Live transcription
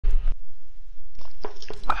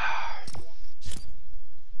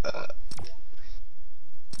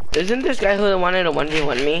Isn't this guy who wanted to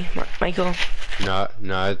 1v1 me, Michael? No,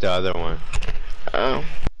 it's the other one. Oh.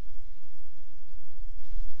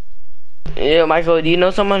 Yeah, Michael, do you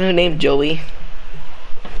know someone who named Joey?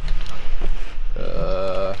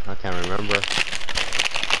 I can't remember.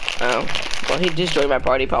 Oh. Well, he just joined my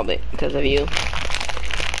party probably because of you.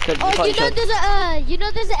 Oh, you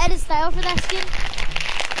know there's an edit style for that skin?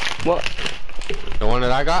 What? The one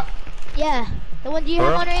that I got? Yeah. The one you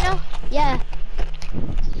have on right now? Yeah.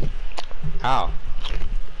 How?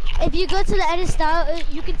 If you go to the edit style,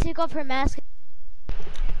 you can take off her mask.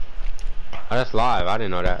 Oh, that's live. I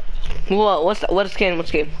didn't know that. What? What skin? What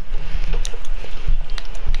skin?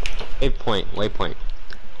 Waypoint.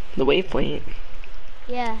 The waypoint.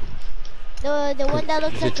 Yeah. The one that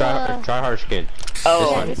looks like try hard skin.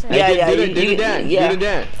 Oh, yeah, yeah. Do the dance. Yeah. Do the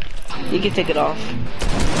dance. You can take it off.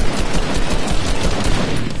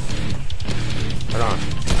 Hold on.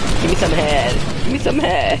 Give me some head. Give me some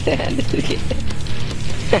head.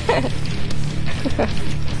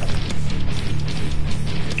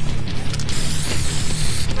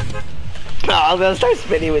 Oh, I'm gonna start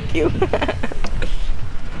spinning with you.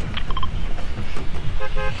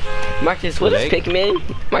 Marcus, what is Pikmin?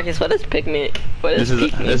 Marcus, what is Pikmin? What is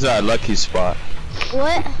Pikmin? This is our lucky spot.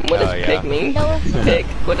 What? What is Pikmin? No. Pick.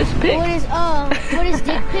 What is pick? What is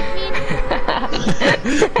dick pic mean?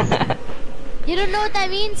 You don't know what that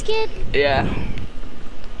means, kid? Yeah.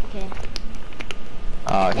 Okay.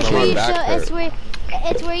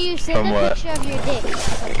 It's where you send a picture of your dick.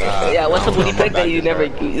 Yeah, what's the booty pic that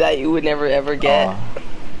you would never ever get?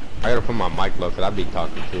 I gotta put my mic low because I be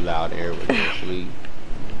talking too loud here with you, sweet.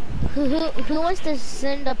 Who wants to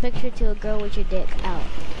send a picture to a girl with your dick out?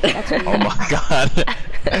 That's what Oh my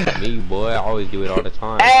god. Me, boy, I always do it all the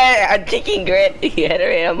time. Hey, I'm chicken grit. You had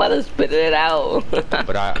her and I'm about to spit it out.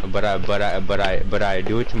 but I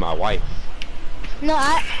do it to my wife. No,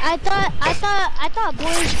 I thought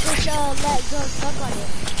boys just let girls fuck on it.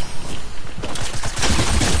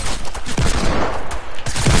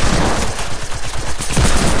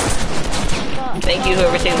 Thank you,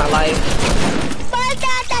 whoever saved my life.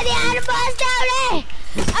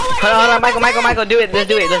 Hold on, Michael, do it. Let's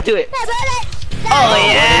do it. Oh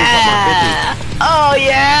yeah! Oh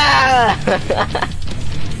yeah!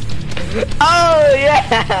 Oh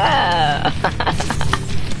yeah!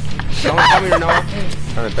 Someone tell me to know.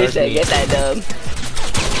 He said, get that dub.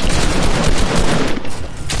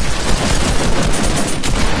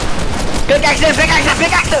 Good action!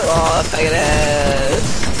 Oh, fuck it ass.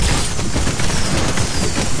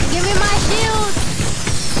 Give me my shield!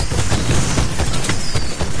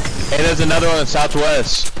 Hey, there's another one in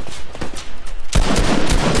southwest.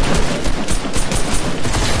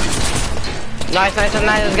 Nice.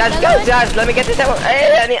 Guys, let me get this ammo.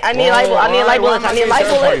 Hey, I need light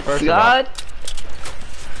bullets. God.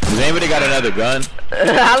 Has anybody got another gun?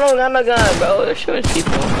 I don't got no gun, bro. They're shooting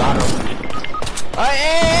people. Got him.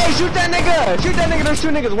 Hey, shoot that nigga! There's two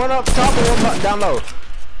niggas. One up top and one down low.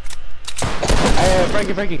 Hey,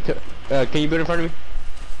 Frankie, can you build in front of me?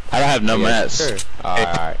 I don't have no mats. Sure.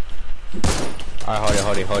 Alright. Alright,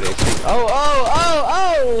 hold it.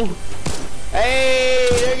 Oh! Hey,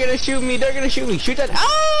 they're gonna shoot me. Shoot that.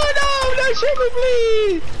 Oh, no, don't shoot me,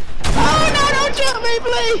 please. Oh, no, don't shoot me,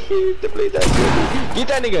 please. Please don't shoot me. Get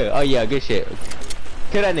that nigga. Oh, yeah, good shit.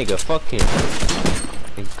 Kill that nigga. Fuck him.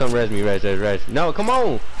 Come res me, res. No, come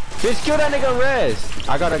on. Just kill that nigga and res.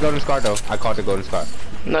 I got a golden scar, though. I caught the golden scar.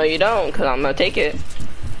 No, you don't, because I'm gonna take it.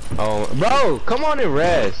 Oh, bro, come on and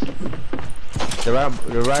res. The right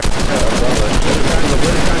above us.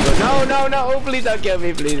 No, please don't kill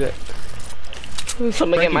me, please.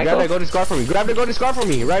 Somebody get Michael. Grab that golden scar from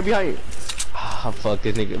me. Right behind you. Oh, fuck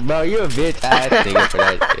this nigga. Bro, you a bitch ass nigga for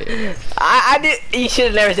that shit. I did. You should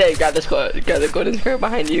have never said grab the golden square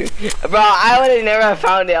behind you. Bro, I would have never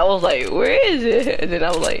found it. I was like, where is it? And then I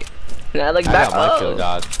was like, and I looked back. I got my kill,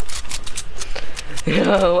 dog.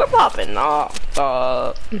 We're popping off.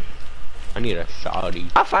 I need a shotty.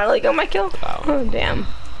 I finally got my kill. Wow. Oh, damn.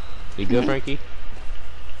 You good, Frankie?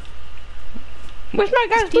 Where's my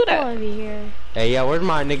guy's loot at? Over here. Hey, yeah, where's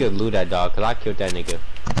my nigga loot at, dog? Cause I killed that nigga.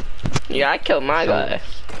 Yeah, I killed my guy.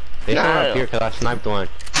 They come up here cause I sniped one.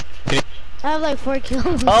 I have like 4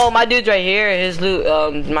 kills. Oh, my dude's right here. His loot.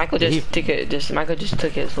 Michael just took it. Michael just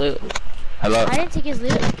took his loot. Hello. I didn't take his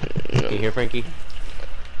loot. Can you hear Frankie?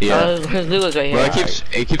 Yeah. His loot was right here. Well,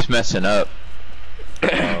 it keeps messing up.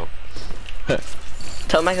 Oh.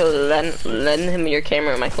 Tell Michael lend him your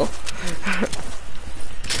camera, Michael.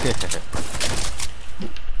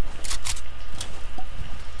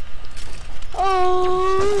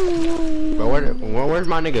 Oh. Bro, Where's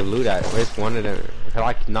my nigga loot at? Where's one of them? I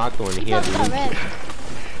like knocked one. He had loot.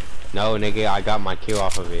 No, nigga, I got my kill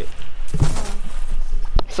off of it.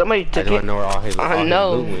 Somebody took I don't it. know where all his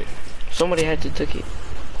loot went. Somebody had to took it.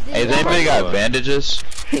 Hey, does anybody got bandages?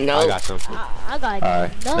 No. I got some. I got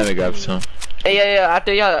Alright, let me grab some. Hey, yeah.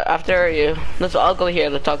 After you. Let's all go here.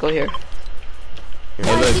 Let's all go here.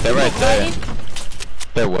 Hey, look, they're right there.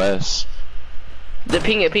 They're west. The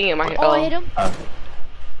ping it. My, Oh, I hit him. I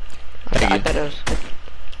Thank you. thought it was.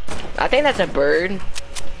 I think that's a bird.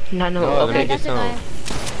 No, No, okay. let me That's a guy.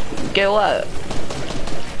 Get what?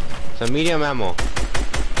 Some medium ammo.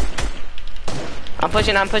 I'm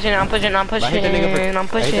pushing. I hit that nigga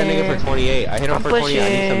for 28. I hit him for 28. I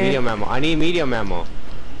need some medium ammo. I need medium ammo.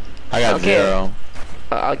 I got Okay. 0.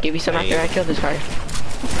 I'll give you some after I kill this guy.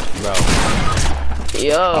 Bro.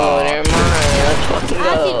 Yo, never mind. Let's fucking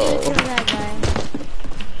After you do go. it to that guy.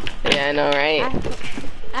 Yeah, I know, right?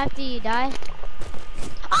 After you die.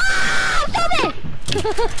 Ah! Stop it!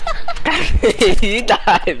 You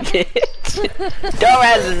died, bitch. Don't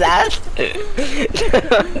razz his ass.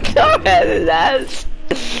 Don't razz his ass.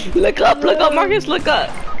 Look up, Marcus, look up.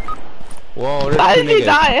 Whoa, there's How two did he niggas.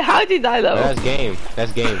 die? How did he die, though? That's game.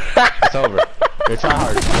 That's game. It's over. They're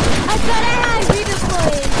tryhard. I thought I had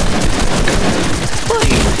redeployed.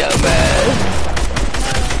 Fucking dumbass.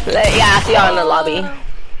 Yeah, I see y'all in the lobby.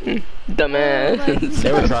 Dumbass.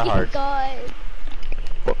 They were tryhard. God.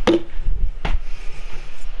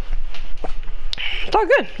 It's all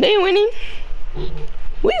good. They ain't winning.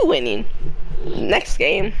 We winning. Next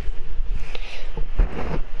game.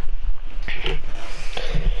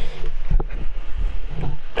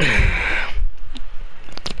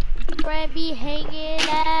 Brand be hanging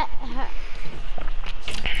at.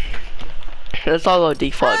 Let's all go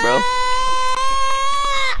default, bro.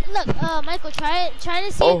 Look, Michael, try to see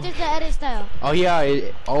if there's an edit style. Oh yeah.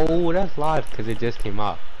 Oh, that's live because it just came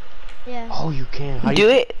out. Yeah. Oh, you can. How Do you,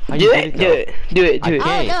 it. how Do you it. get Do though? it. Do it. Do I it.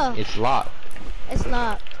 can't. can't. know. It's locked. It's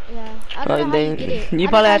locked. Yeah. I don't know how then you get it. you I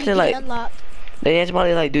probably don't know have how to, you like- get it unlocked. Then you have to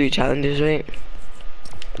probably like do your challenges, right?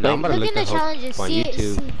 No, I'm about to Look look in the that up challenges. on See it.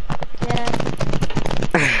 YouTube. See. Yeah.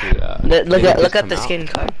 Look Did it at just the come out? skin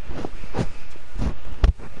card.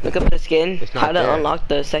 Look up the skin. It's not How to there. unlock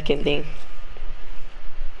the second thing.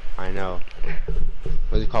 I know.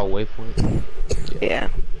 What's it called? Waypoint. Yeah.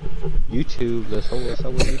 YouTube. What's up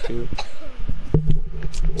with YouTube?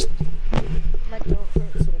 My throat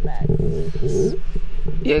hurts so bad.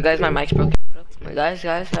 Yo, guys, my mic's broken. Guys.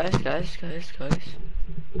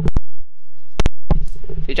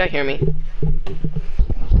 Did y'all hear me?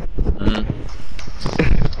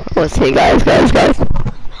 What's hey guys?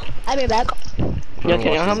 I'll be back. Yo,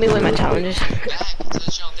 can y'all help me with my challenges? Back to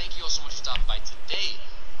the channel. Thank you all so much for stopping by today.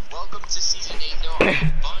 Welcome to season 8. There are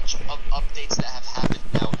a bunch of updates that have happened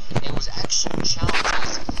now. It was actual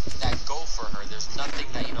challenges that go for her. There's nothing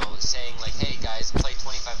that, you know, saying like, hey guys, play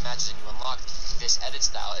 25 matches and you unlock this edit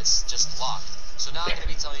style. It's just locked. So now I'm going to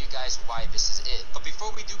be telling you guys why this is it. But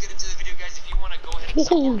before we do get into the video, guys, if you want to go ahead and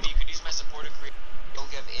support me, you could use my supporter creator. You'll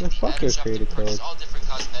give in the fuck item your shop to creator purchase code. all different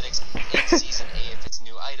cosmetics in season 8. If it's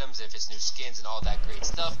new items, if it's new skins, and all that great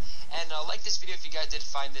stuff. And like this video if you guys did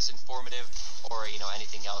find this informative, or you know,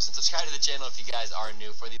 anything else. And subscribe to the channel if you guys are new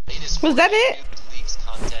for the latest Was that it? leaks,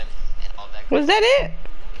 content, and all that. Was that it?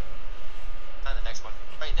 On the next one.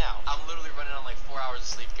 Right now, I'm literally running on like 4 hours of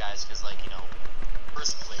sleep, guys, because like, you know,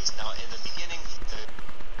 first place. Now, in the beginning, to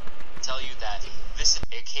tell you that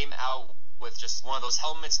it came out with just one of those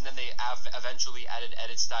helmets, and then they eventually added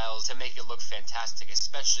edit styles to make it look fantastic,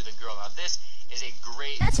 especially the girl. Now, this is a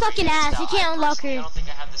great. That's fucking edit ass. style. You can't unlock her. I don't think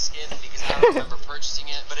I have the skin because I don't remember purchasing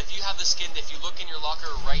it. But if you have the skin, if you look in your locker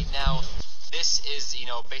right now, this is, you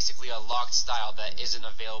know, basically a locked style that isn't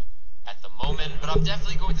available at the moment. But I'm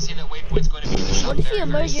definitely going to say that Waypoint's going to be in the shop. What if you very,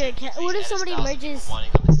 very merge your soon. account? These What if edit somebody styles, if merges you're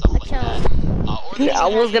wanting them and stuff like account? that. Or they I just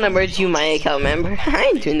was have gonna you merge you my account, remember? I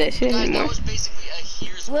ain't doing that shit Guys, anymore. that was basically a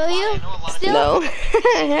here's Will why. you? I know a lot of Still? No.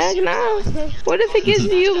 Heck no. What if it gives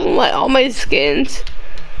you like all my skins?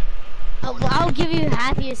 I'll give you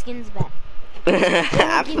half of your skins back.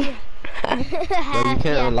 I'll give you But you half. can't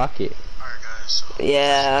Yeah. unlock it.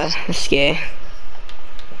 Yeah, scary.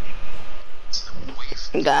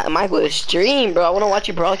 God, Michael is stream, bro. I wanna watch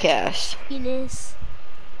your broadcast. Penis.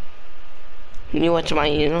 You watch my,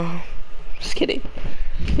 you know? Just kidding.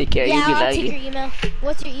 Take care. Yeah, You be I'll take laggy. your email.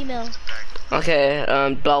 What's your email? Okay.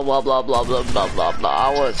 Blah blah blah blah blah blah blah blah.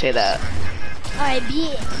 I won't say that. Alright,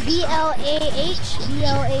 BLAH.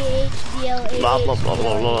 Blah blah blah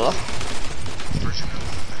blah blah.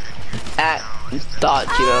 At dot,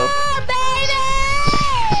 you know. Oh, baby!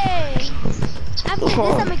 After this,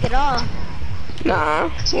 I'm gonna get off. Nah.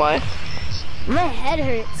 Why? My head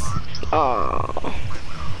hurts. Oh.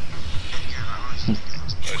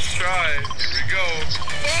 Let's try. Here we go.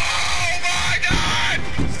 Oh my god!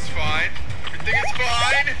 This is fine. Everything is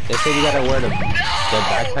fine. They said you gotta wear the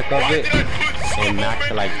backpack of it and max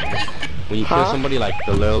it, like when you kill somebody, like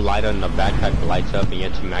the little light on the backpack lights up and you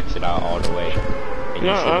have to max it out all the way and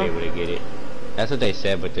you should be able to get it. That's what they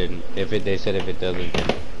said, but then they said if it doesn't,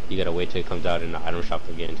 then you gotta wait till it comes out in the item shop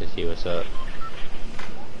again to see what's up.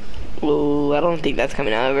 Ooh, I don't think that's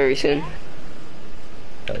coming out very soon.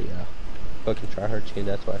 Oh yeah. Fucking try hard chain,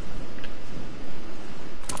 that's why.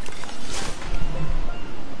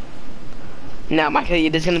 Now, Michael,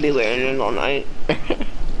 you're just gonna be wearing it all night.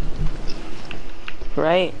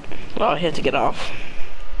 Right? Oh, he had to get off.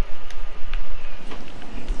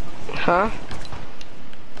 Huh?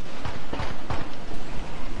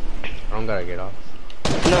 I don't gotta get off.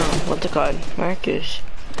 No, what's it called? Marcus.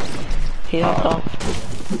 He hopped off.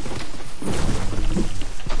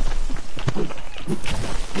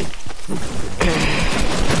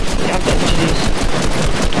 Yeah, I'm done with these.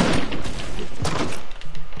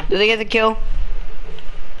 Did they get the kill?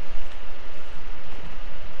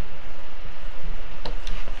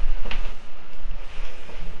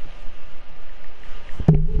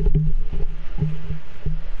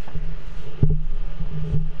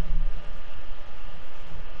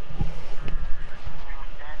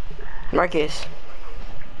 Marcus.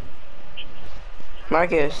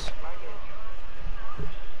 Marcus.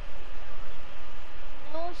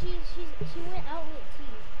 No, she went out with T.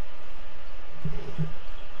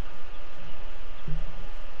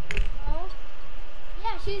 Oh?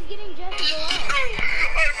 Yeah, she's getting dressed to go out.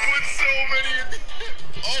 I put so many in the...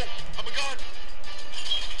 Oh my god.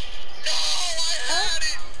 No, I had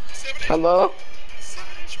it. 7 HP. Hello? 7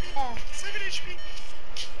 HP. Yeah. 7 HP.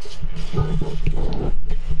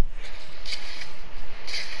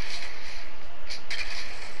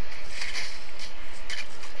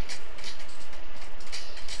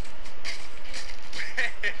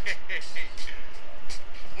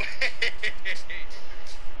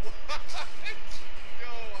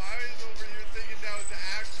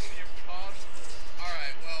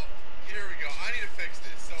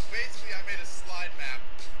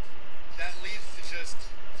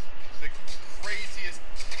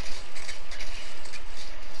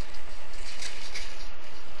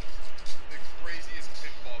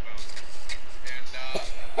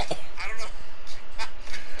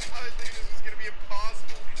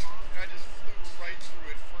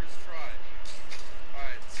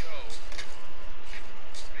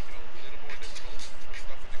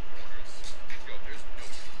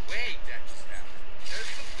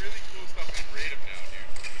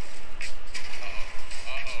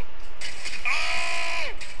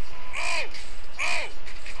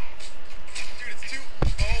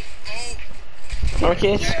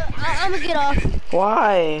 Marcus? I'm gonna get off.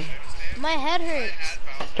 Why? My head hurts.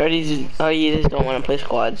 Oh, you just don't want to play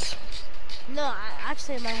squads. No,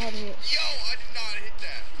 actually my head hurts. Yo, I did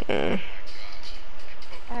not hit that.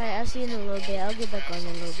 Alright, I'll see you in a little bit. I'll get back on in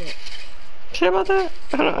a little bit. Sure about that?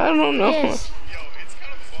 I don't know. Yes. Yo, it's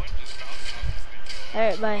kind of fun just bouncing off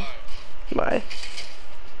this thing. Alright, bye. Bye.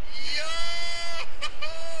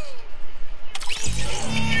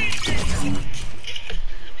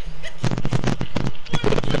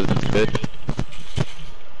 Good.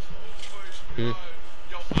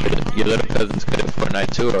 Your little cousin's good at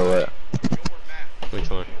Fortnite too, or what? Which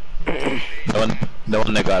one? The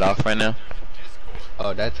one that got off right now?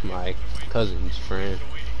 Oh, that's my cousin's friend.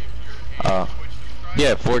 Oh.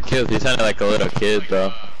 Yeah, 4 kills. He sounded like a little kid,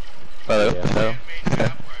 though. Oh, what the hell?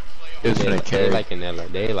 He was gonna carry.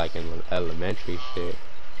 They like in elementary shit.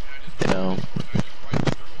 No.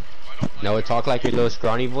 No, talk like your little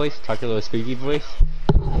scrawny voice. Talk your little squeaky voice.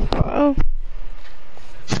 Oh.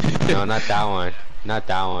 No, not that one. Not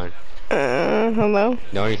that one. Hello?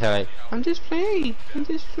 No, you sound like, I'm just playing. I'm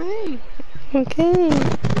just playing. Okay.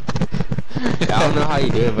 I don't know how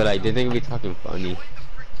you do it, but I did think it'd be talking funny.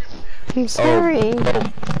 I'm sorry.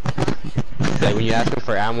 Like when you ask him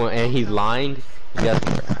for ammo and he's lying, if you ask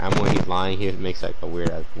him for ammo and he's lying, he makes like a weird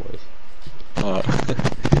ass voice.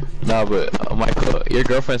 No, but Michael, your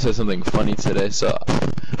girlfriend said something funny today, so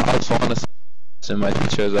I was falling asleep and my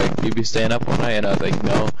teacher was like, you be staying up all night? And I was like,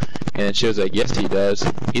 no. And then she was like, yes he does.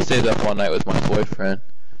 He stays up all night with my boyfriend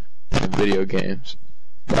in video games.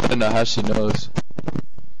 I don't know how she knows.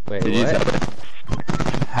 Wait, Did you what? tell her?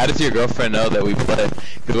 How does your girlfriend know that we play?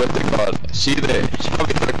 Cause what's it called? She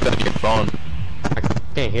probably hooked on your phone. I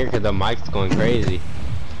can't hear because the mic's going crazy.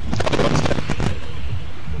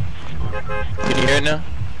 Can you hear it now?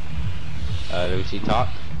 Let me see talk.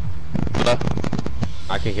 Hello?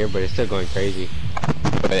 I can hear, but it's still going crazy.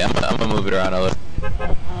 Wait, I'm gonna move it around a little.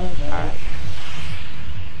 Alright.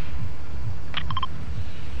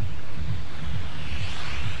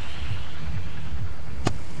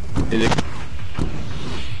 Is it?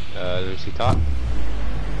 Let me see, talk.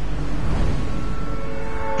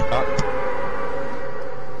 Talk.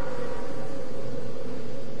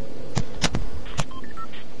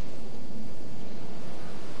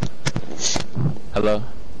 Hello?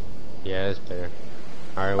 Yeah, it's better.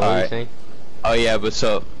 Alright, what were you saying? Oh yeah, but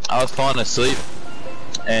so, I was falling asleep,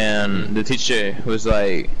 and the teacher was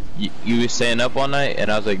like, you was staying up all night?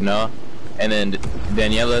 And I was like, no. And then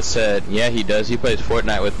Daniela said, yeah, he does. He plays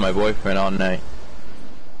Fortnite with my boyfriend all night.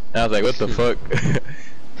 And I was like, what the fuck?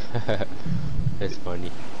 That's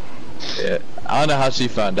funny. Yeah. I don't know how she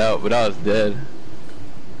found out, but I was dead.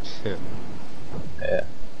 Yeah.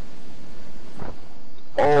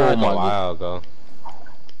 Oh my a while ago.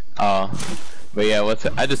 But yeah,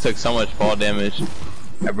 I just took so much fall damage.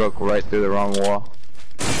 I broke right through the wrong wall.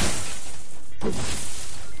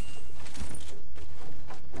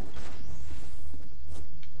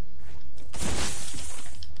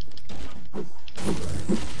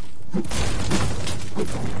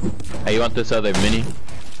 Hey, you want this other mini?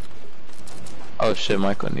 Oh shit,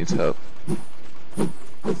 Michael needs help.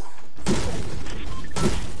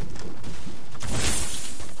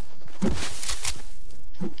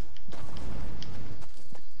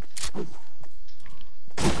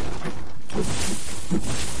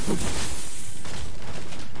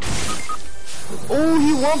 Oh,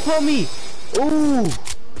 he one-pumped me! Ooh!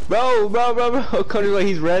 Bro, Cody, like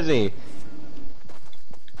he's rezzing.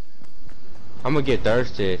 I'm gonna get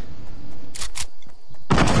thirsted.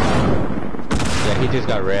 Yeah, he just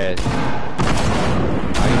got res.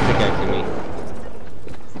 Oh, he pickaxing me.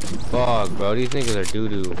 Fuck, bro, these niggas are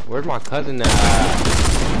doo-doo. Where's my cousin at?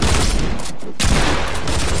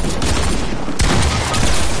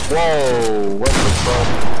 Whoa, what the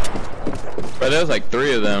fuck? But there was like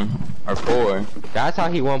 3 of them, or 4. That's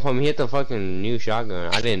how he one-pumped me. He hit the fucking new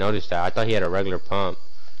shotgun. I didn't notice that. I thought he had a regular pump.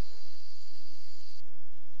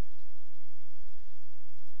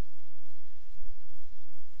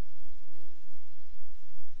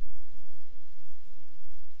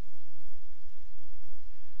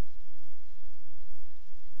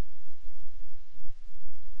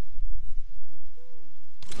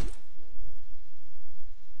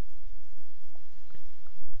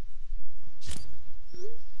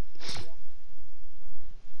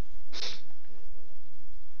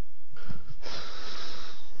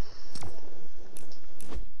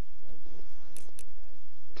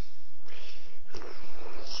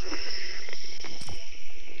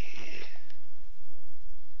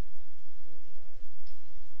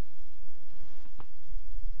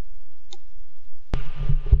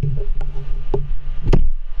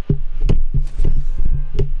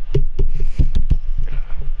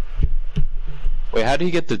 Wait, how did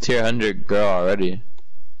he get the tier 100 girl already?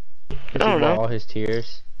 I don't know. All his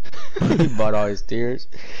tears. He bought all his tears.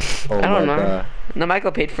 Oh I don't know. God. No,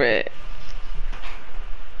 Michael paid for it.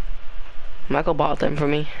 Michael bought them for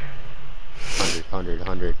me.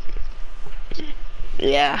 100.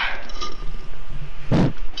 Yeah.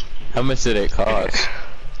 How much did it cost?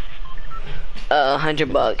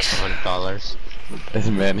 $100. $100. This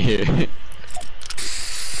man here.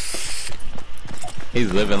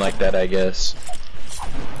 He's living like that, I guess.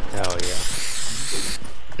 Hell yeah.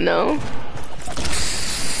 No?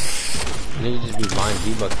 You just be buying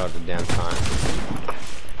V-Bucks all the damn time.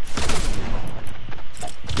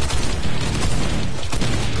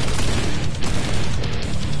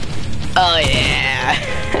 Oh yeah.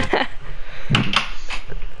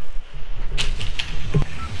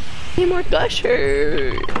 Need more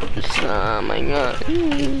gushers. Oh my god.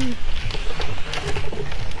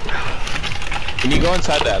 Can you go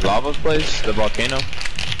inside that lava place, the volcano?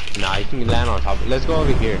 Nah, you can land on top of it. Let's go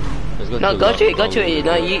over here. Let's go No, to go the to it, go over to it. here.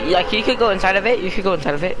 No, you could go inside of it. You could go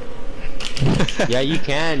inside of it. Yeah, you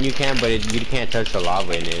can, but you can't touch the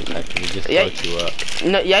lava in it. Like, it just floats you up.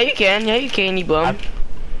 No, yeah, you can, you bum.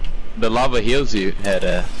 The lava heals you at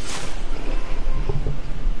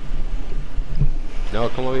No,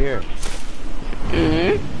 come over here.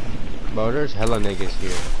 Bro, there's hella niggas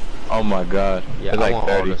here. Oh my god. Yeah, There's I like want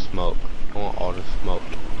 30. all the smoke. I want all the smoke.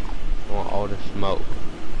 I want all the smoke.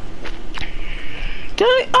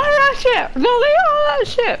 Delete all that shit. Delete all that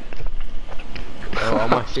shit. Oh, all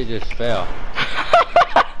my shit just fell.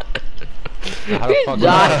 Now, how the He's fuck am I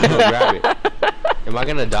dying. gonna go grab it? Am I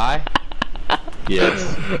gonna die?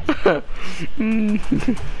 Yes.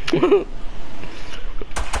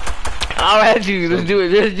 I'll ask you. Let's do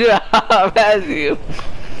it. I'll ask you.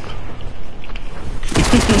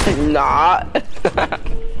 Nah.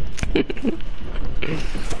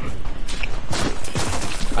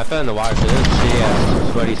 I fell in the water, so there's shitty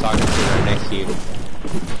ass sweaty soccer team right next to you.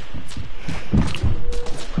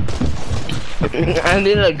 I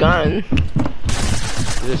need a gun.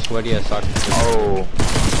 There's a sweaty ass soccer team. Oh.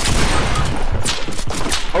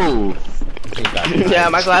 Oh. Yeah,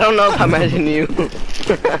 Michael, I don't know if I'm asking you. Fucking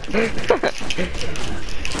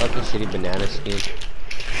shitty banana skin.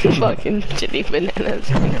 Fucking shitty bananas.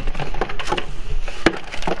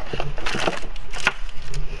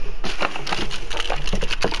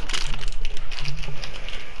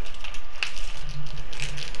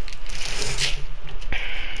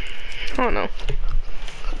 I don't know.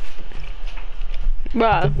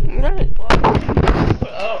 Bruh.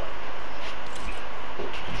 Oh.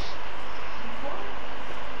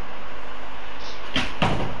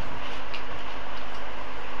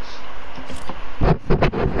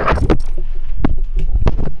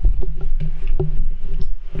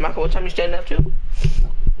 Michael, what time you standing up to?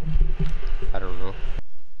 I don't know.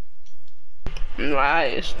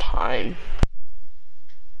 Right, it's time.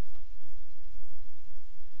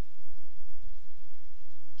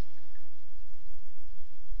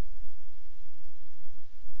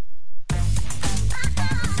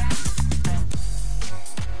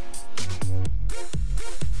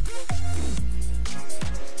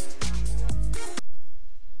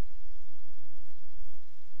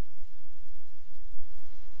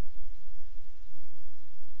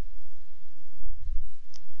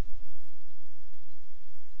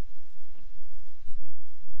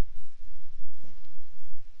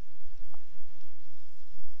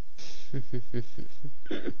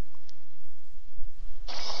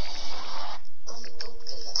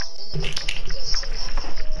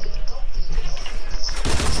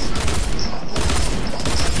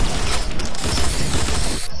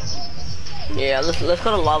 Yeah, let's go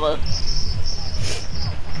to lava.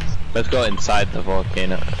 Let's go inside the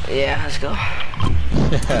volcano. Yeah, let's go.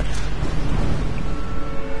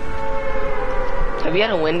 Have you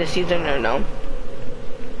had a win this season or no?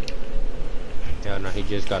 Yeah, no, he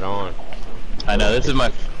just got on. I know, this is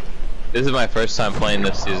my first time playing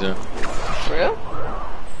this season. For real?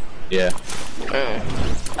 Yeah.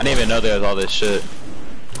 I didn't even know there was all this shit.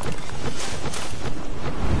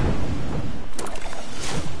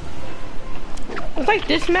 It's like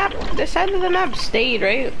this side of the map stayed,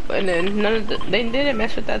 right? And then they didn't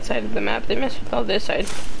mess with that side of the map. They messed with all this side.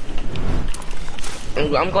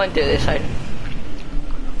 I'm going through this side.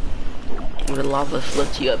 The lava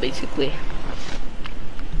splits you up, basically.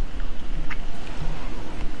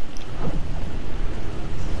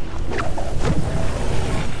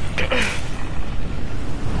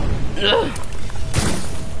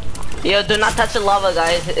 Yo, do not touch the lava,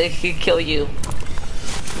 guys. It could kill you.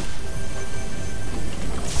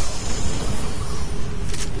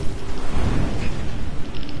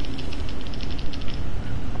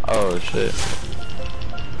 Oh shit.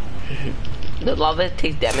 The lava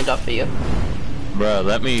takes damage off of you. Bro,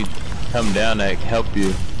 let me come down and help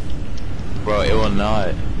you. Bro, it will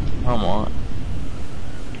not. Come on.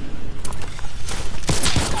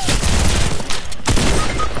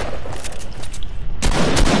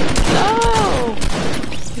 No!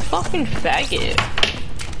 You fucking faggot.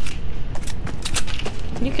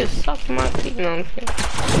 You can suck my dick. No, I'm kidding.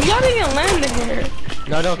 You gotta even land in here.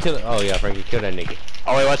 No, don't kill it. Oh yeah, Frankie, kill that nigga.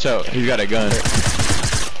 Oh wait, watch out. He's got a gun.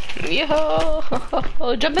 Yo!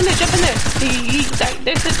 Jump in there, jump in there.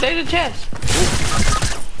 There's a chest.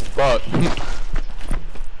 Fuck.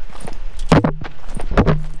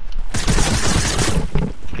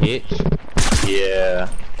 Bitch. Yeah.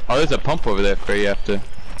 Oh, there's a pump over there for you after.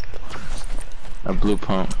 A blue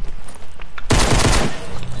pump.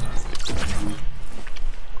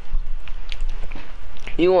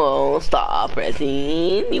 You won't stop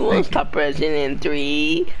pressing. You won't stop pressing in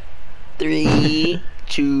 3,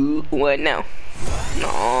 2, 1 now. No,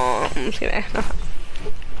 I'm just kidding.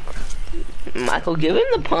 Michael, give him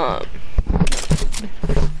the pump.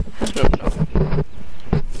 No.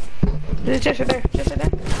 There's a chest right there. Chest right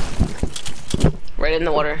there. Right in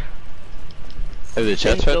the water. There's a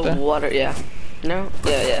chest right there? The water, yeah. No?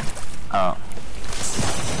 Yeah. Oh.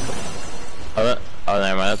 Oh,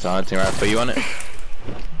 never mind. That's a hunting rifle. You want it?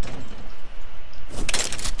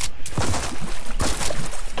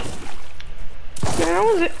 Man,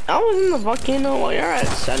 I was in the volcano while you're at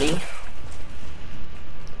Sunny.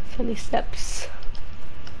 Sunny Steps.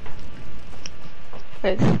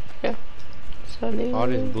 Right, yeah. Sunny. All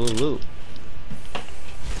this blue loot.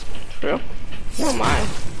 For real? Oh my.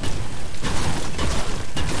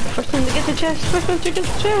 First one to get the chest. First one to get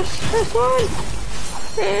the chest. First one.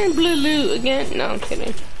 And blue loot again. No, I'm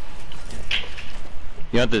kidding.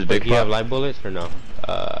 You want this But big do you have pop? light bullets or no?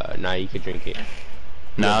 Nah, you could drink it.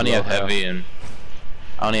 No, I only low have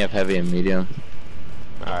heavy and medium.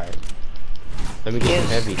 Alright. Let me get some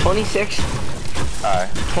heavy. 26. Alright.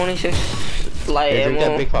 26 light Here, drink that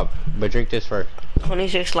ammo. big pop, but drink this first.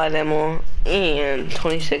 26 light ammo and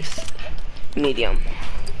 26 medium.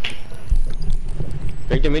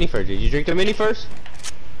 Drink the mini first. Did you drink the mini first?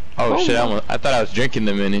 Oh, Oh shit! my- I thought I was drinking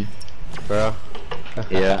the mini. Bro.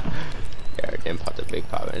 Yeah. Yeah, then pop the big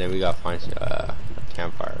pop, and then we gotta find a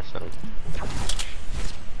campfire or something.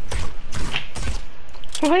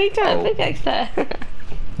 Why are you trying Oh. to pickaxe that?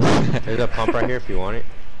 There's a pump right here if you want it.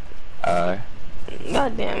 God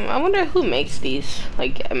damn, I wonder who makes these,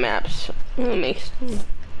 like, maps. Who makes them?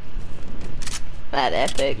 That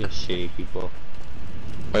epic. Just shitty people.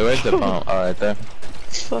 Wait, where's the pump? Oh, right there.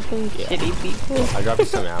 Fucking shitty people. I'll drop you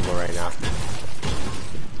some ammo right now.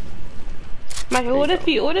 Michael, what if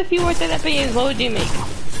you worked at Epic? What would you make?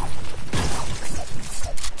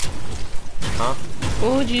 Huh?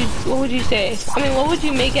 What would you say? I mean, what would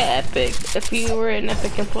you make at Epic if you were an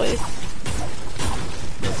Epic employee?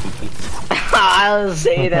 I was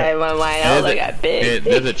saying that in my mind. I was like, I bet.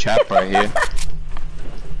 There's a trap right here.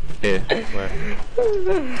 Here. Where?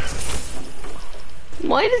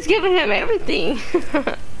 Why just giving him everything?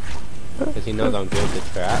 Because he knows I'm good at the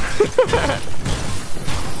trap.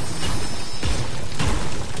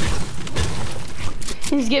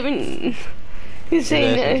 He's giving. He's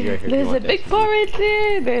saying SMG right here if you there's a want big the ball right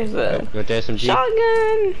there. There's a You want the SMG?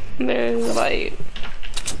 shotgun. There's like.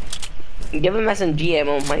 Give him SMG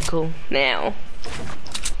ammo, Michael. Now.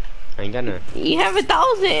 I ain't got none. You have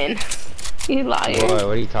 1,000. You liar. Boy, what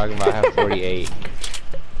are you talking about? I have 48.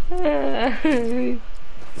 Give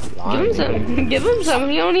Lying, him some. Give him some.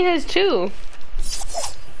 He only has 2.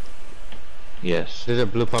 Yes. There's a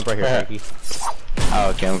blue pump right here, Frankie. Oh,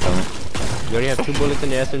 okay, I'm coming. You already have 2 bullets in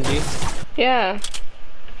the SMG? Yeah.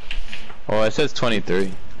 Well, it says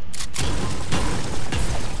 23.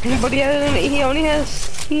 But he only has.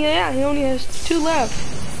 Yeah, he only has 2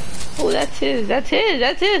 left. Oh, that's his. That's his.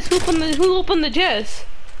 That's his. Who opened the chest?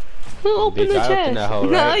 Who opened Bitch, the I chest? opened that hole,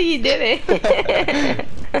 No, right? you didn't.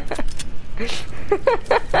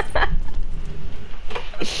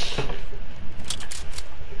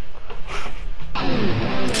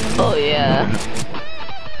 Oh yeah.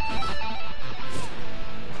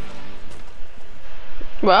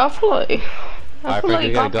 Bro, I feel like Alright, Frankie,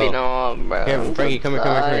 we gotta popping go. off, bro. Here, Frankie, come here,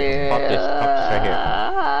 come here. Pop this right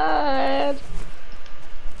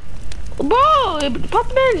here. Bro, pop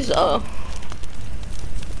the bandage.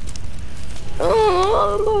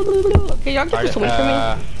 Okay, y'all get this away from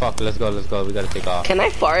me. Fuck, let's go. We gotta take off. Can I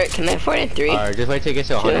fart? Can I fart in 3? Alright, just wait till it gets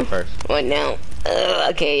to 100 first. What now?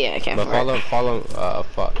 Okay, yeah, I can't But fart. follow,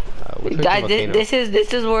 fuck. Which one's Guys, the volcano? this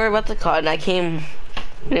is where we're about to call, and I came.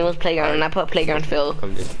 And it was playground, and I put playground fill.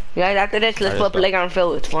 Come this. Guys, after this, let's Alright, put let's go. playground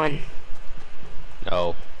fill. It's fun.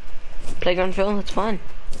 No. Playground fill, it's fun.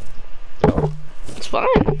 No. It's fun.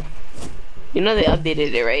 You know they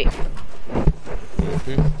updated it, right?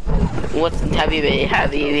 What have you been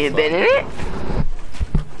in it?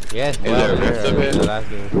 Yes, Is there a rift of it? The last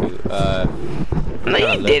game too. No,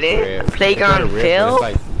 gotta you look didn't. for it. Playground It's not a rift, fill? It's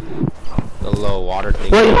like a little water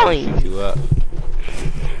thing What that are you shoot you up.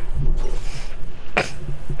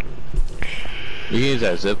 You can use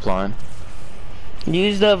that zip line.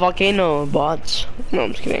 Use the volcano bots. No,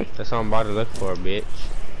 I'm just kidding. That's what I'm about to look for, bitch.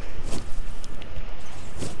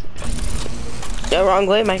 Yeah, wrong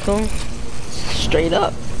way, Michael. Straight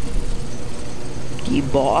up. You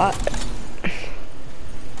bought.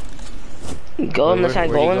 Go on the side,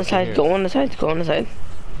 where go do you on go the from side, here? go on the side, go on the side.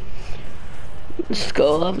 Just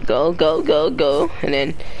go up, go, and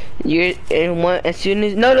then as soon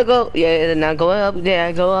as go, yeah, now go up,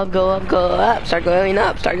 yeah, go up, start going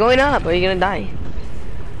up, or you're gonna die.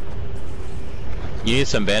 You need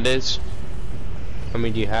some band-aids? How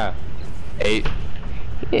many do you have? 8.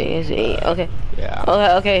 Yeah, it's 8, okay. Yeah.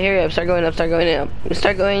 Okay, hurry up, start going up.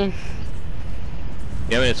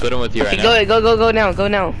 You want me to split them with you right now? Go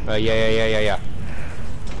now. Yeah.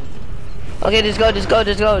 Okay, just go.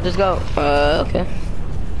 Okay.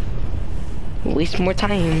 Waste more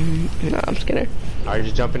time. No, I'm just kidding. Alright,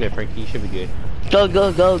 just jump in there, Frankie. You should be good. Go.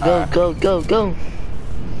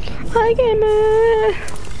 Hi, gamer.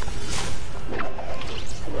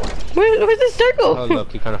 Where's the circle? Oh,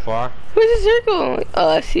 look, you're kind of far. Where's the circle? Oh,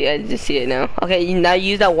 I see. I just see it now. Okay, now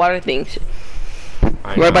use that water thing.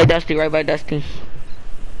 I Right by know. Dusty.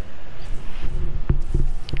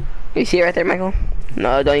 You see it right there, Michael?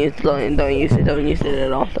 No, don't use it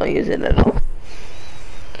at all.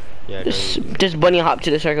 Yeah, Just bunny hop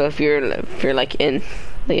to the circle if you're like in,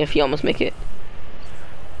 like if you almost make it.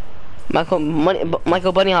 Michael,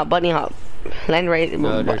 bunny hop, bunny hop. Land right.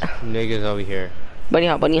 No, there's niggas over here. Bunny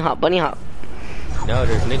hop, bunny hop, bunny hop. No,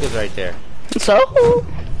 there's niggas right there. So?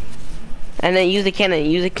 And then use the cannon,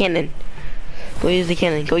 use the cannon. Go use the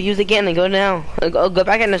cannon, go use the cannon, go now. Go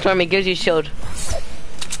back in the storm, it gives you shield.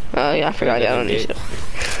 Oh yeah, I forgot, yeah, I don't need shield.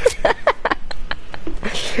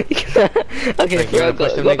 Okay, Like,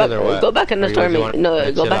 go back in the storm.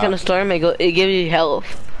 No, go back in the storm, it gives you health.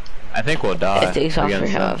 I think we'll die. It takes off your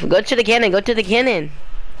against them. health. Go to the cannon, go to the cannon.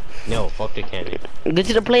 No, fuck the cannon. Go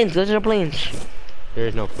to the planes, go to the planes. There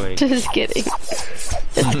is no plane. Just kidding.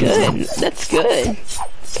 That's good. That's good.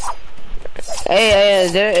 Hey,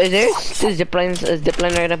 is there zip lines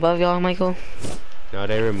right above y'all, Michael? No,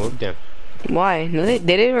 they removed them. Why? No, they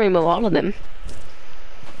didn't remove all of them.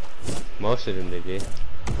 Most of them they did.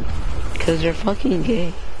 Cause they're fucking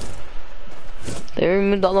gay. They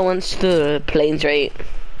removed all the ones to the planes, right?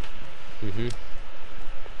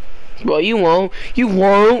 Bro, you won't. You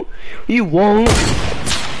won't. You won't.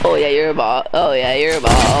 Oh yeah, you're a bot. Oh yeah, you're a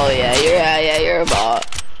bot. Oh yeah, you're a bot.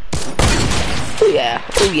 Oh yeah,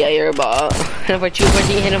 you're a bot. Hit him for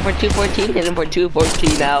 214, hit him for 214, hit him for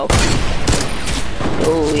 214 now.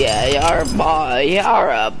 Oh yeah, you're a bot. You're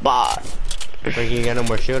a bot. Think you got no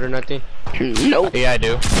more shield or nothing? Nope. Yeah, I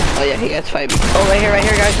do. Oh yeah, he gets 5. Oh, right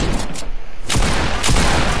here, guys.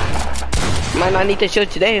 Might not need the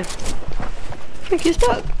shield today. Frick, he's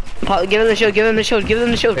stuck. Give him the shield, give him the shield, give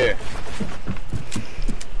him the shield. Here.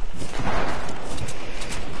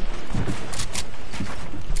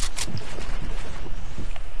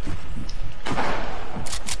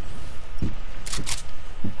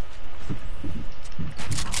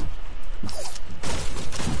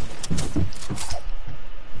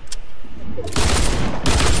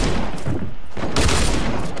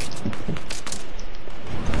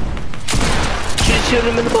 Shoot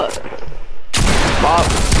him in the butt. Bob.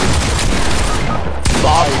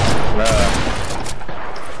 Bob.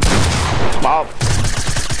 Bob.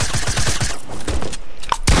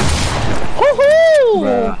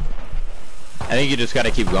 Woohoo! I think you just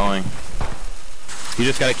gotta keep going. You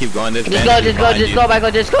just gotta keep going. There's Just bandages go,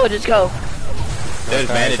 Michael, just go. There's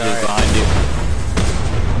Okay, bandages alright. behind you.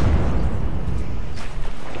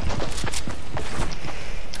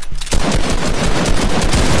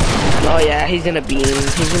 Oh yeah, he's gonna beam.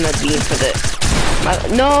 He's gonna beam for the.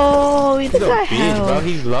 No, he He's doesn't a got beast, bro. health.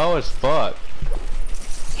 He's low as fuck.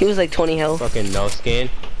 He was like 20 health. Fucking no skin.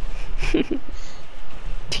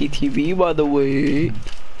 TTV, by the way.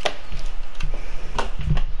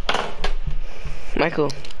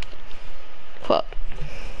 Michael. Fuck.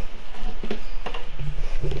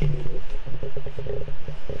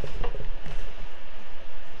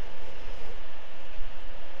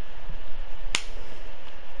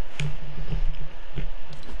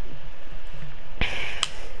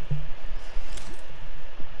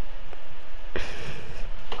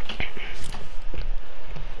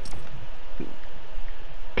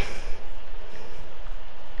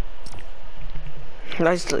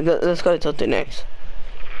 Let's go to Tilted next.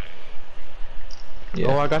 Yeah.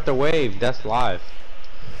 Oh, I got the wave. That's live.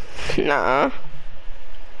 Nah.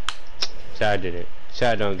 Chad did it.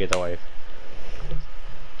 Chad don't get the wave.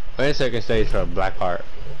 Wait a second stage for a black heart.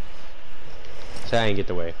 Chad ain't get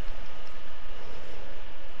the wave.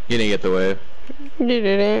 You didn't get the wave. You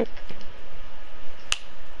didn't.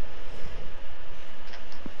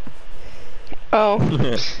 Oh.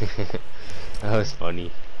 That was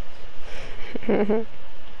funny.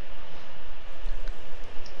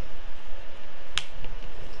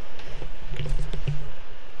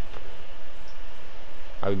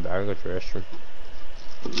 I'll be back. I'll go to the restroom.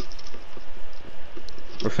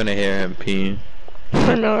 We're finna hear him peeing.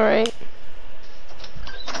 I know, right?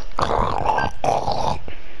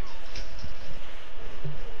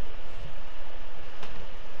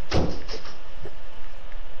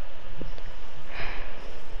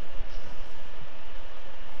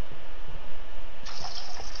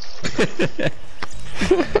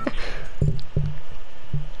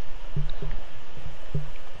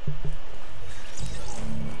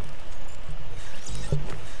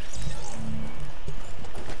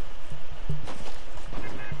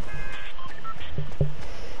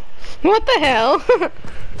 What the hell?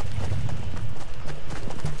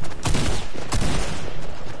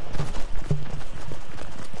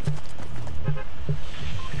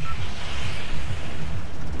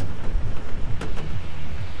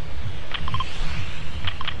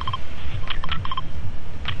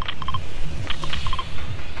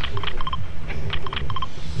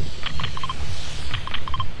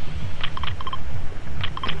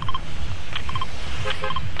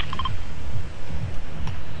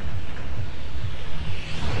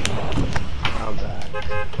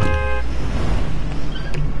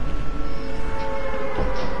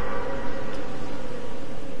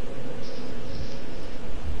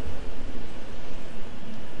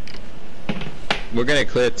 We're gonna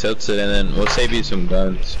clear Tilted and then we'll save you some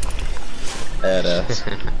guns. At us.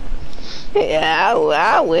 Yeah,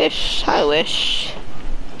 I wish.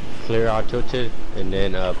 Clear out Tilted and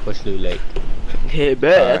then push Loot Lake. Hey,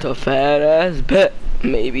 bet that's a fat ass bet.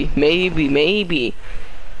 Maybe.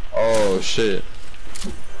 Oh shit.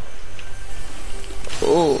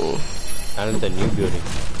 Oh. Out of the new building.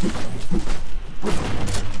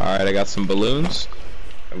 Alright, I got some balloons.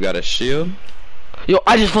 I've got a shield. Yo,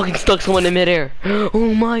 I just fucking stuck someone in midair.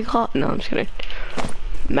 Oh my god. No, I'm just kidding.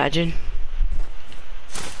 Imagine.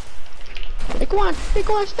 Daquan,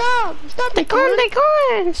 stop! Stop,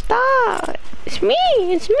 Daquan, stop! It's me!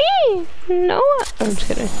 No, I'm just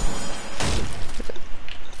kidding.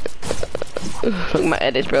 Look at my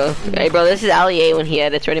edits, bro. Hey, bro, this is Ali A when he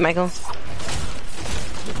edits. Ready, Michael?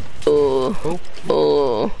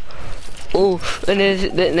 Oh. And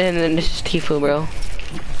then this is Tifu, bro.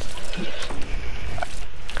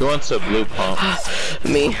 Who wants a blue pump?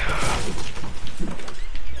 Me.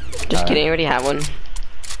 Just kidding, I already have one.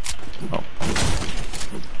 Oh.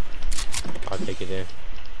 I'll take it in.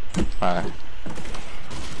 Alright.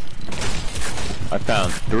 I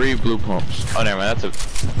found 3 blue pumps. Oh, never mind.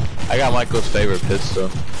 I got Michael's favorite pistol.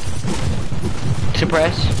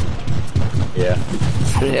 Suppress? Yeah.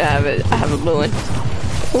 Yeah, I have a blue one.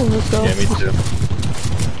 Oh, let's go. Yeah, me too.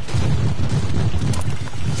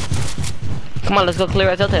 Come on, let's go clear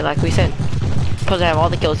out Delta like we said. Supposed to have all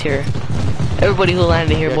the kills here. Everybody who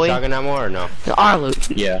landed here, boy. Shotgun ammo or no? Our loot.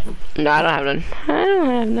 Yeah. No, I don't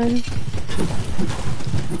have none.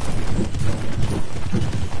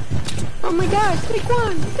 Oh my gosh,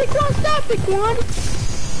 Daquan, stop, Daquan!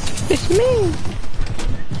 It's me.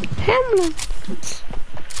 Hamlin.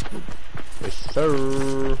 Yes,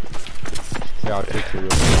 sir. Yeah, I'll take you.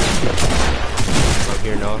 Up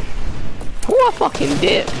here, Noah. Who I fucking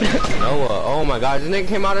did? Noah. Oh my god, this nigga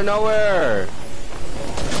came out of nowhere.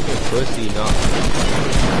 Fucking pussy, no.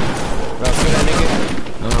 Bro, kill that nigga.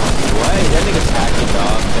 No. What? That nigga's hacking,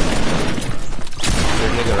 dog.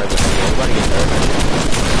 There's a nigga right behind me. Everybody get hurt.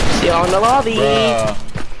 See you on the lobby. Bruh.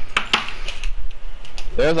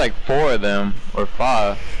 There's like 4 of them, or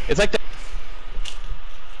 5. It's like that.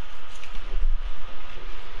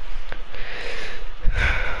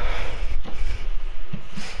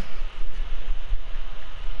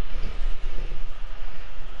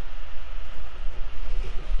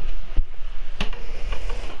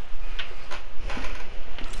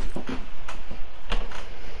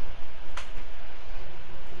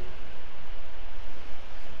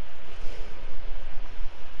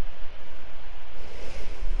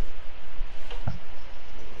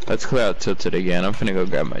 Let's clear out Tilted again. I'm finna go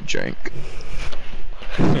grab my drink.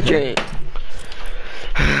 Drink.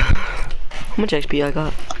 How much XP I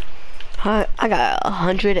got? I got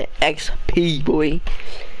 100 XP, boy.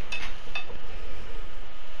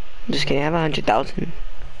 Just kidding, I have 100,000.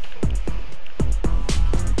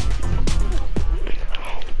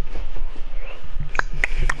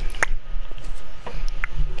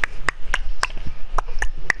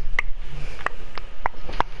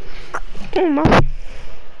 Oh my.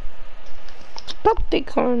 Stop the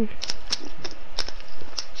corn.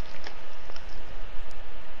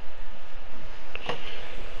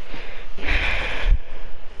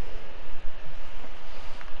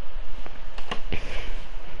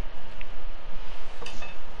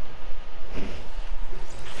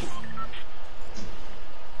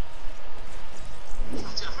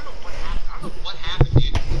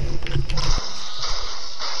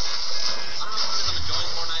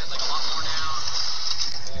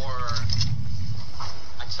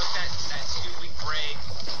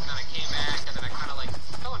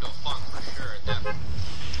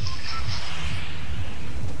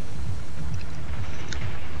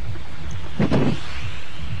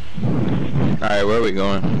 Alright, where are we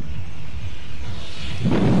going? I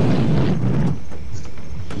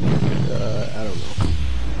don't know.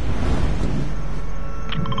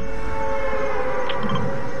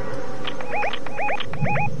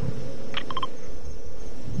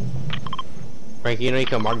 Frank, you know you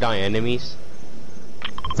can mark down enemies?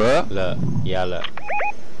 What? Look. Yeah, look.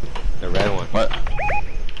 The red one. What?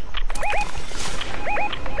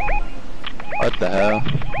 What the hell?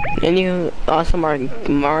 And you also mark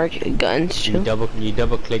guns too? You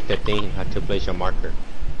double click the thing to place your marker.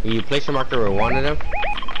 You place your marker with one of them,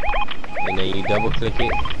 and then you double click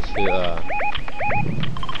it to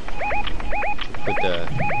put the.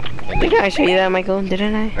 Did I show you that, Michael?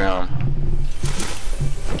 Didn't I? Yeah.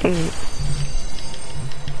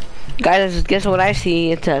 Guys, guess what I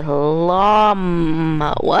see? It's a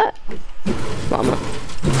llama. What? Llama.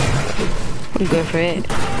 I'm going for it.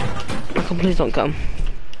 Michael, please don't come.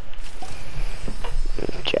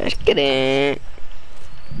 Just kidding.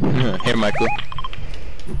 Here, Michael.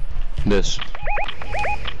 This.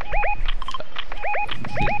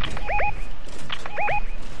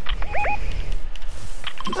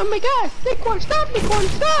 Oh my gosh, Nickwan, stop, Nickwan,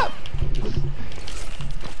 stop!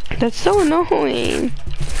 That's so annoying.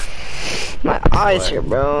 My eyes here,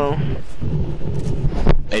 bro.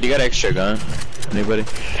 Hey, do you got extra gun? Anybody?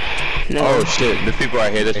 No. Oh shit, there's people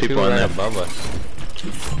right here, there's people in right there. above us.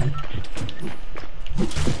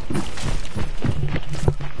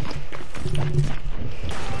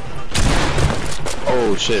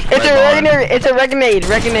 Oh shit. It's right a behind.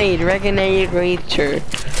 Reganade Racer.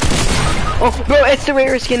 Oh, bro, it's the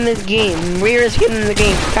rarest skin in this game. Rarest skin in the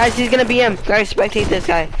game. Guys, he's gonna be him. Guys, spectate this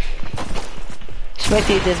guy.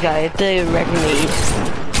 Spectate this guy. It's the Reganade.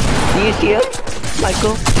 Do you see him?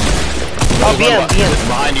 Michael? Oh, be him.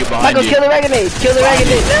 Behind you, behind Michael, you. kill the Reganade. Kill the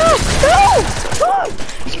Reganade. No!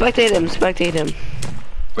 Spectate him.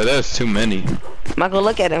 But there's too many. Michael,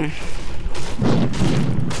 look at him.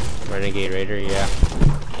 Renegade Raider, yeah.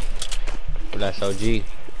 That's OG.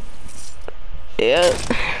 Yeah.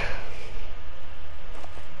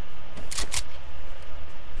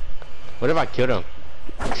 What if I killed him?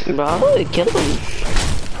 Bro, kill him.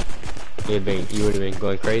 You would have been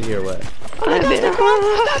going crazy or what?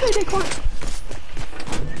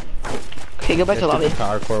 Okay, go back to lobby.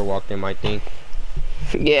 Hardcore walked in my thing.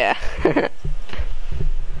 Yeah.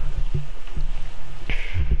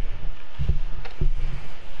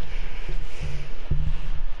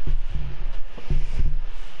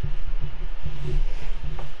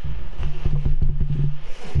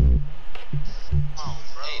 Oh,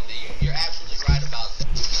 bro. Hey, you're absolutely right about that.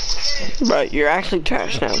 Bro, you're actually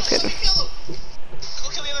trash now. I'm kidding. Kill him. Go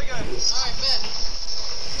kill the other guy. Alright, bet.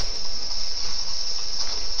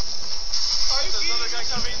 There's another guy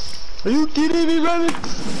coming. Are you kidding me, brother?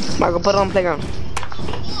 Michael, put it on playground.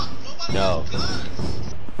 No.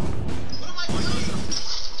 What am I doing?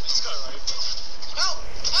 This guy right there. Help!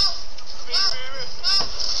 Help! Help!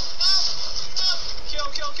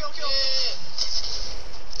 Help! Help! Kill!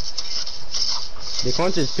 They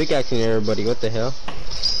can't just pickaxing everybody, what the hell?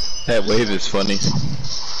 That wave is funny.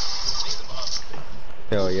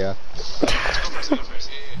 Hell yeah.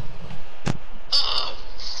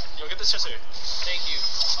 Yo, get this chest here. Thank you.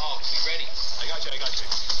 Oh, we ready? I got you.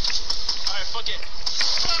 Alright, fuck it.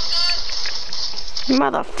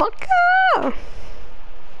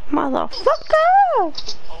 Motherfucker!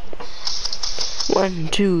 1,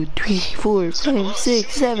 2, 3, 4, 5,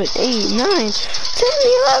 6, 7, 8, 9, 10,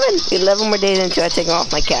 11. 11 more days until I take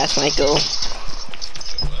off my cast, Michael.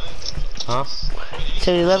 Huh?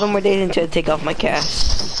 So 11 more days until I take off my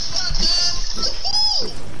cast.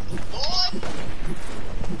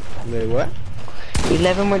 Wait, what?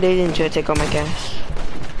 11 more days until I take off my cast.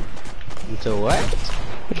 Until what?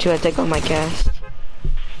 Until I take off my cast.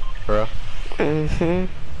 Bro. Mm-hmm.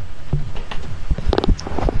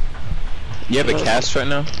 You have a cast right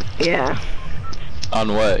now? Yeah.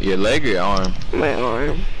 On what? Your leg or your arm? My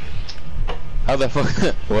arm. How the fuck?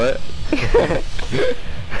 What?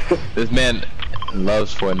 This man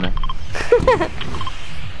loves Fortnite.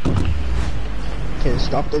 Can't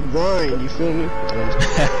stop the grind, you feel me?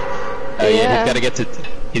 Oh yeah, Yeah.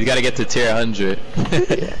 he's gotta get to tier 100.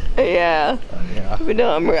 Yeah. Yeah. But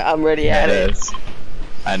no, I'm ready at it. Yes.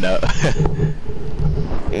 I know. I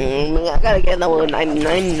gotta get level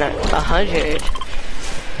 99, 100.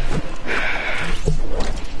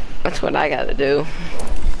 That's what I gotta do.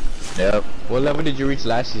 Yep. What level did you reach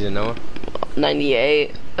last season, Noah?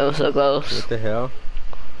 98. That was so close. What the hell?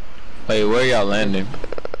 Wait, where y'all landing?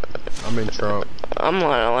 I'm in Trump. I'm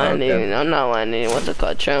not landing. Okay. I'm not landing. What's it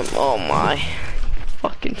called? Trump. Oh my.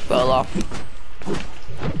 Fucking fell off.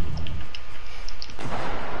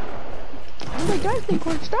 Oh my gosh, they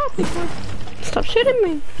can't stop, Stop shooting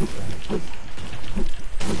me.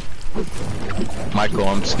 Michael,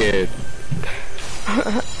 I'm scared.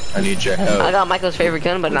 I need your help. I got Michael's favorite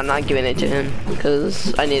gun, but I'm not giving it to him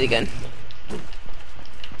because I need a gun.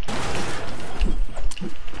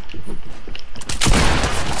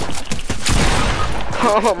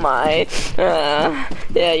 Oh my. Yeah,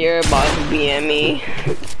 you're a boss of BME.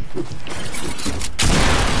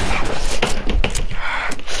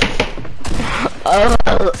 Oh,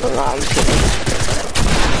 no, I'm just kidding.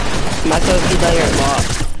 Michael, keep out your boss.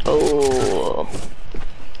 Oh.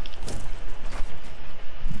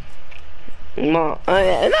 Ma,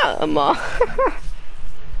 no, Ma.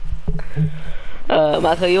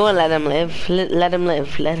 Michael, you wanna let him live? Let him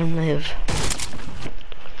live. Let him live.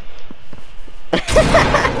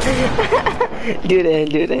 Do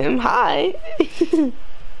to him. Hi.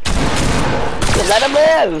 Let him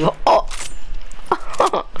live. Oh.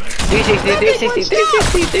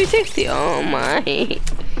 360. Oh my.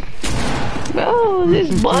 Oh,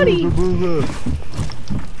 this body.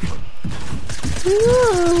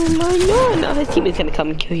 Oh my god. Now his team is gonna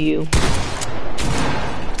come and kill you.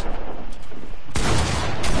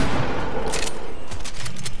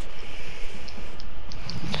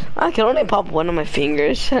 I can only pop one of my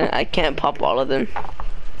fingers. I can't pop all of them.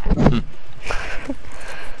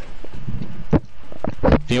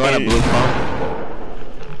 Do you want a blue phone?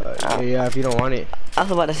 Yeah, if you don't want it. I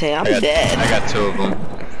was about to say, I'm dead. I got 2 of them.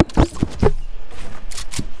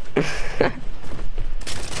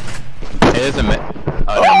 It isn't me.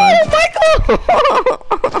 Oh, Michael!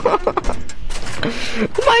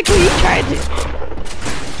 Michael, you tried to.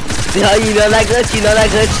 No, you know that glitch, you know that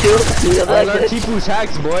glitch too. You know that glitch. Tifu's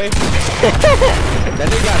hacks, boy. That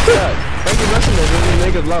nigga got stuck. Frankie rushing this, the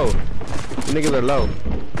nigga's low. The niggas are low.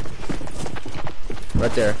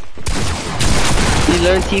 Right there. You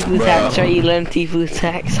learned Tifu's hacks, right? You learned Tifu's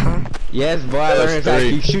hacks, huh? Yes, boy, I learned his hack.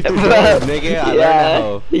 You shoot through Bro, doors, nigga. I learned that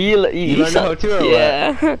hoe. You learned the hoe too, or what?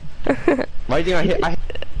 Yeah. Why do you think I hit?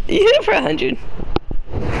 You hit it for 100.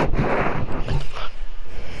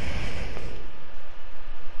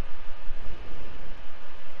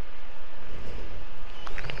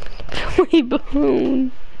 My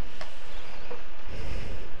bone.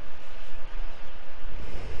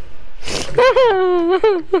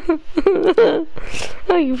 I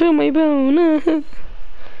can feel my bone.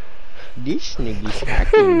 This nigga's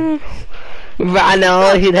hacking. I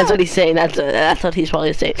know, that's what he's saying. That's what he's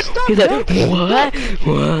probably saying. He's like, what?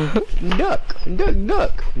 What? Duck. Don't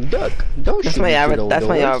That's shoot my me through those that's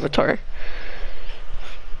my doors. avatar.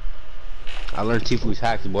 I learned Tifu's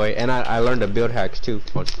hacks, boy, and I learned the build hacks too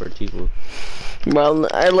for Tifu. Well,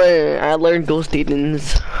 I learned Ghost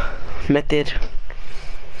Eden's method,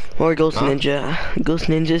 or Ghost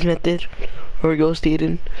Ninja's method, or Ghost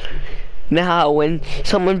Eden. Now, when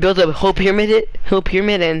someone builds a whole pyramid,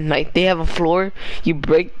 and like they have a floor, you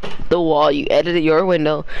break the wall, you edit your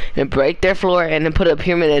window, and break their floor, and then put a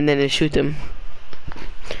pyramid, and then shoot them.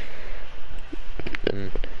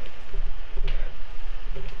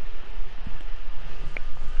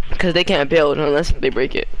 Because they can't build unless they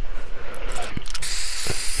break it.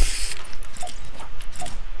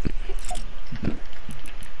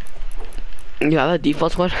 Yeah, the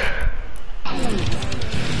default squad.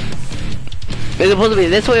 Is it supposed to be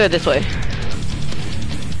this way or this way?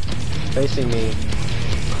 Facing me.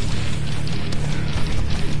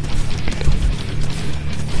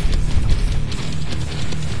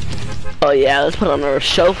 Oh yeah, let's put on a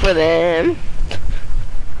show for them.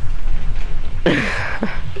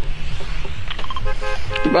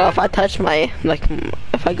 Bro, if I touch my, like,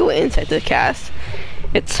 if I go inside the cast,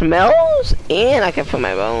 it smells and I can feel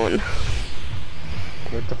my bone.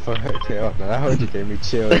 What the fuck? Hell no, that hurt you gave me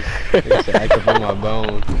chills. It said I could feel my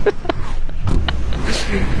bone.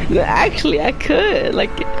 No, actually, I could.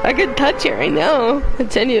 Like, I could touch it right now.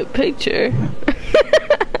 I'd send you a picture.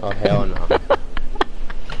 Oh hell no.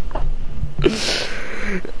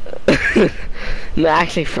 No,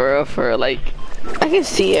 actually, for like, I can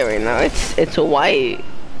see it right now. It's white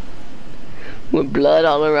with blood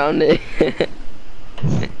all around it.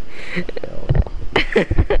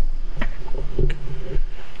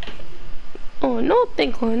 Oh no,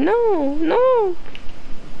 Tinko, no,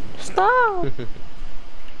 stop,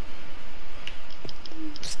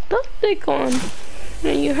 stop, Tinko.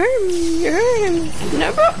 You hurt me, you hurt him.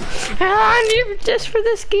 Never. I need just for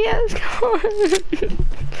this gas.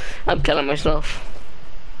 I'm killing myself.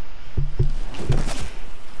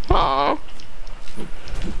 Aww.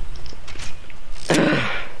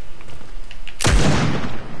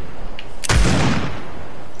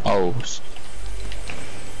 Oh.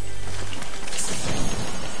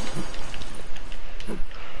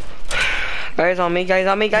 Guys on me, guys.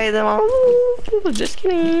 Oh, just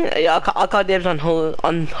kidding. Yeah, I'll call dibs on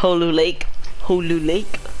Holu Lake. Holu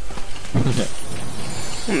Lake.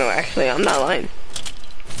 No, actually, I'm not lying.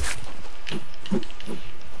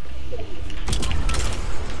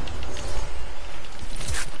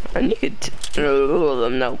 I need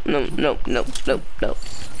no.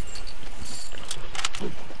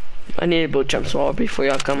 I need a boat jump swallow before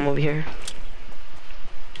y'all come over here.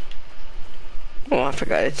 Oh, I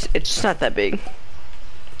forgot. It's not that big.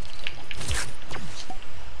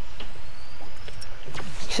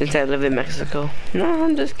 Since I live in Mexico. No,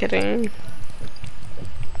 I'm just kidding.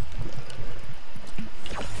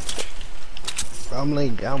 I'm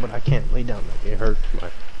laying down, but I can't lay down. Like, it hurts my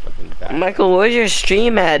fucking back. Michael, where's your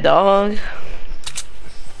stream at, dog?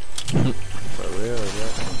 For real,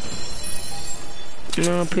 yeah.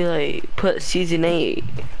 No, be like, put season 8.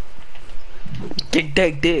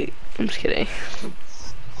 Dick. I'm just kidding.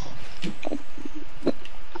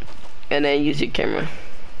 And then use your camera.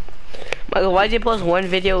 Michael, why'd you post one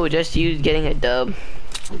video with just you getting a dub?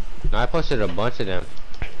 No, I posted a bunch of them,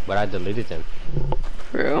 but I deleted them.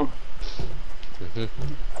 For real?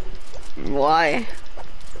 Why?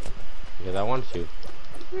 Because I want to.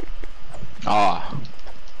 Ah.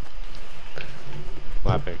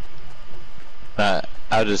 What happened? I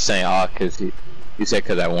was just saying cause you said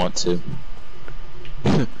cause I want to.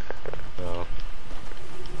 Oh.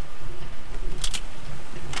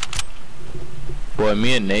 Boy,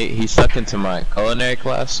 me and Nate, he stuck into my culinary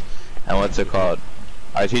class, and what's it called?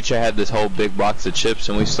 Our teacher had this whole big box of chips,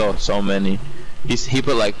 and we stole so many. He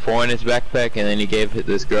put like 4 in his backpack, and then he gave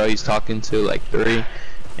this girl he's talking to like 3,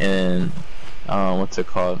 and what's it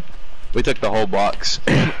called? We took the whole box.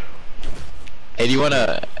 Hey, do you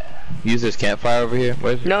wanna use this campfire over here?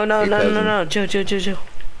 Where's No, chill.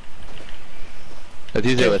 Let's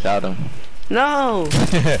use it without him. No!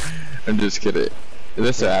 I'm just kidding.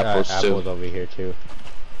 This is apples too. Apples over here too.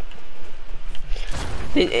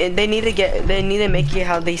 They need to make it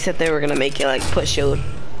how they said they were gonna make it, like put shield.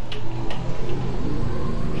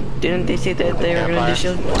 Didn't they say that they were gonna do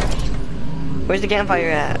shield? Where's the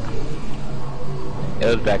campfire at? It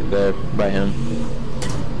was back there by him.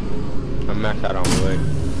 I'm maxed out on wood.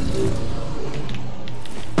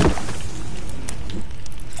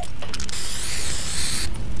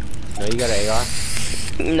 No, you got an AR?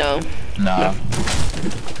 No. Nah.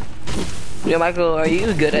 Yo, Michael, are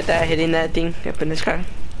you good at that? Hitting that thing up in the sky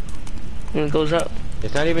when it goes up?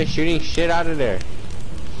 It's not even shooting shit out of there.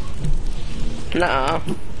 Nah.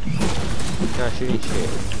 It's not shooting shit.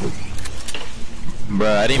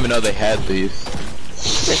 Bruh, I didn't even know they had these.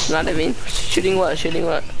 It's not even shooting what? Shooting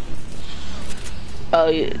what? Oh,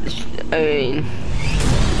 I mean,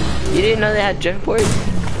 you didn't know they had driftboards?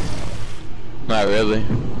 Not really.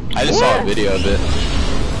 I just saw a video of it.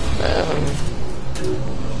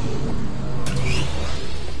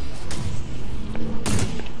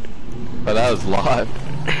 But that was live.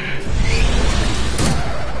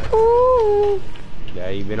 Ooh. Yeah,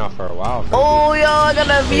 you've been off for a while. Oh, yo, I got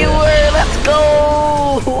a viewer. Let's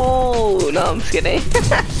go. No, I'm just kidding.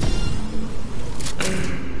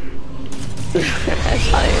 That's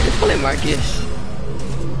fine. It's probably Marcus.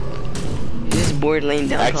 He's just bored laying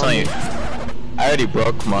down. Actually, I already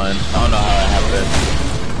broke mine. I don't know how it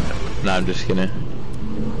happened. Nah, I'm just kidding.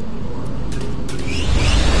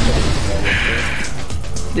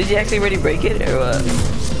 Did you actually already break it or what?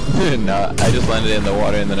 No, I just landed in the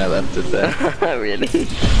water and then I left it there. Really?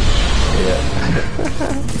 Yeah.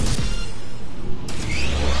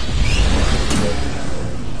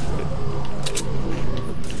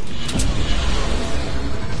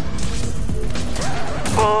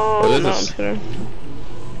 Oh, What is no, this? I'm kidding.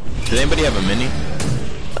 Does anybody have a mini?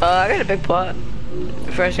 I got a big pot.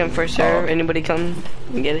 First come, first serve. Anybody come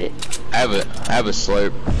and get it? I have a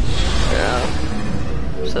slurp.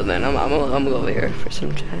 Yeah. So then I'm gonna go over here for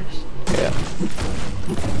some chest. Yeah.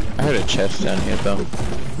 I heard a chest down here though.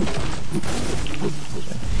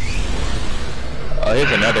 Oh,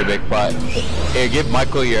 here's another big pot. Here, give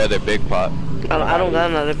Michael your other big pot. I don't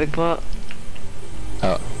got another big pot.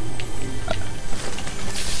 Oh.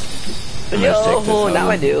 Yo, now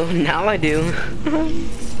I do. Now I do.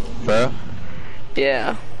 Bro?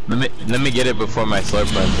 Yeah. Let me get it before my slurp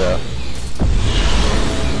runs out.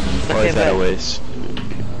 Or is that a waste?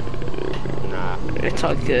 Nah. It's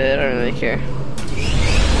all good. I don't really care.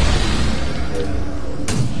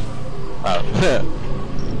 Oh.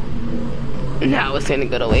 Now it's gonna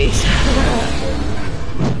go to waste.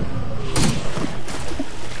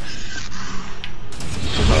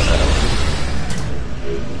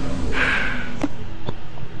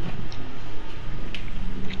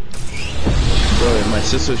 Bro, my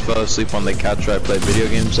sisters fell asleep on the couch where I play video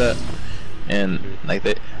games at, and like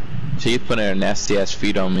she's putting her nasty ass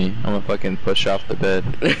feet on me. I'm gonna fucking push her off the bed.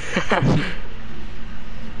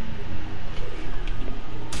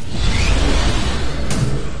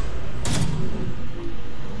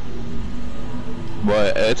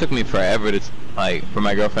 But it took me forever to for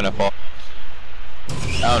my girlfriend to fall.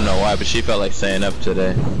 I don't know why, but she felt like staying up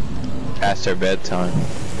today, past her bedtime.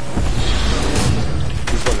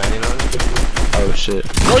 People landing on it? Oh shit.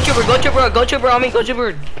 Go trooper, on me, go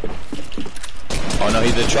trooper. Oh no,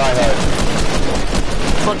 he's a tryhard.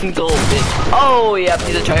 Fucking gold, bitch. Oh, yeah,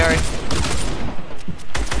 he's a tryhard.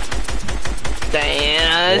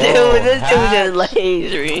 Damn, Whoa, dude, this dude hacks. is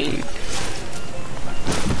lasering.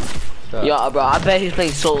 Yo, bro, I bet he's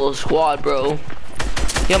playing solo squad, bro.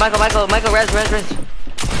 Yo, Michael, res.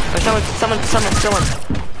 Or someone.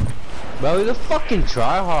 Bro, he's a fucking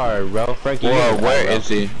tryhard, bro. Frankie. Whoa, where is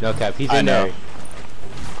he? No cap, he's I in know.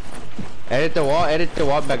 there. Edit the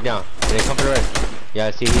wall back down. And then come for the rest.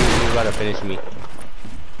 Yeah, see, he's about to finish me.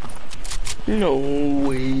 No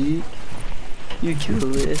way. You kill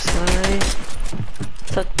this guy.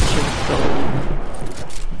 Such a goal.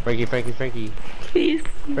 Frankie. Please,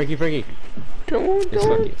 Frankie. don't.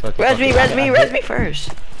 Fuck it. Res me first.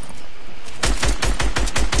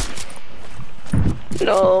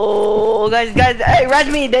 No, guys, hey, res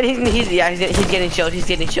me. Then he's getting showed. He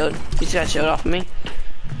just got showed off of me.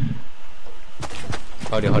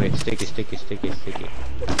 Hold it. Stick it.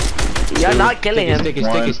 You're not killing him. Stick it.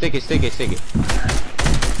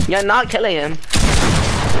 You're not killing him.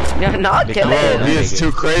 You're not killing Bro, him. he is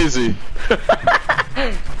too crazy.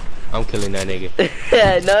 I'm killing that nigga.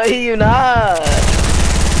 No, you're not.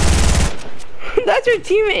 That's your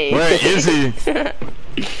teammate. Where is he?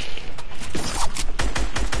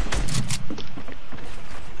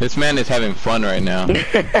 This man is having fun right now.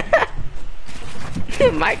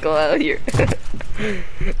 Michael out here.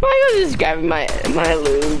 Michael's just grabbing my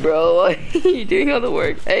loot, bro. You're doing all the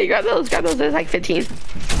work. Hey, grab those. There's like 15.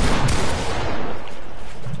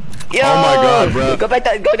 Yo! Oh my god, bro. Go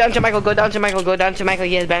down to Michael.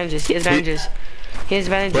 He has bandages. Where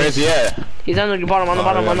is he at? He's on the bottom, on the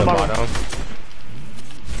bottom.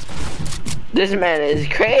 This man is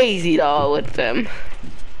crazy, dog, with them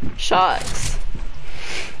shots.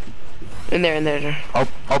 In there.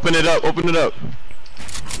 Open it up.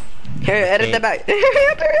 Here, edit that back.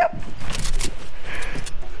 Hurry up.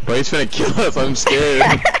 Bro, he's finna kill us, I'm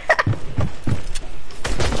scared.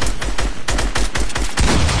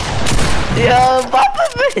 Yo, pop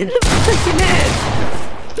up in the fucking head.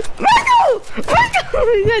 Michael!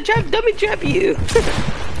 He's gonna dummy trap you.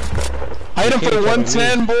 I hit him for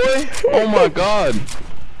 110, boy. Oh my god.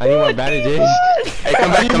 I need more bandages. Hey,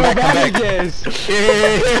 come back.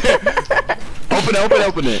 Here.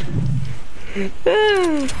 Open it.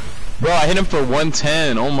 Bro, I hit him for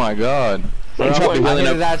 110. Oh my god. Bro, I'm trying to I healing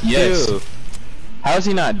hit up. that Yes. too. How is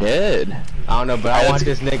he not dead? I don't know, but I want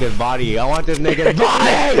this nigga's body. Hey, let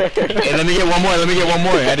me get one more. I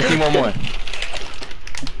just need one more.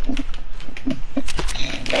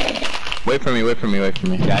 Wait for me.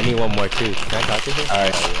 Yeah, I need one more too. Can I talk to him?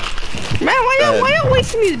 Alright. Man, why y'all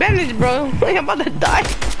wasting these bandages, bro? Like I'm about to die.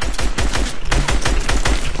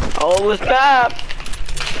 Oh, stop.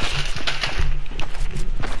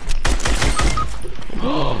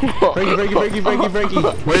 Frankie.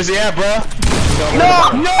 Where's he at, bro? No!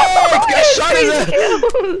 I shot his ass.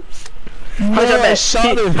 I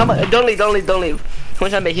shot him. Don't leave. How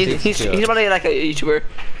much I bet? He's probably like a YouTuber.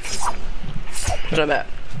 How much I bet?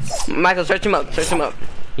 Michael, search him up.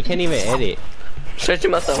 He can't even edit. Search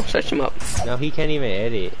him up though. No, he can't even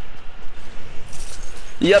edit.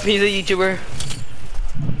 Yup, he's a YouTuber.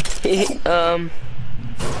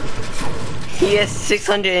 He has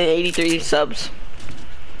 683 subs.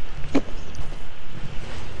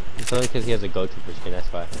 It's only because he has a go-to skin, that's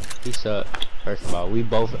why. He sucked. First of all,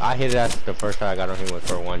 I hit it after the first time I got on him was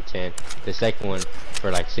for 110. The second one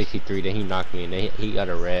for like 63, then he knocked me and then he got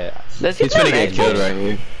a red. He's gonna get killed right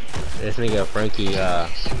here. This nigga Frankie,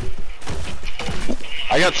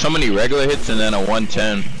 I got so many regular hits and then a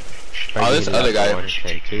 110. Oh, this other guy.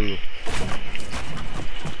 110 too.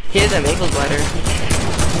 He has an ankle glider.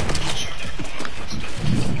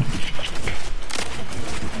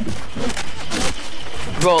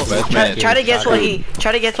 Bro, try to guess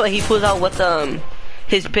what he pulls out with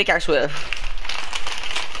his pickaxe with.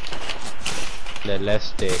 The left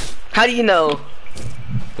stick. How do you know?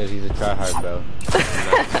 Because he's a tryhard, bro.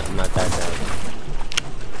 I'm not that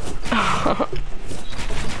guy.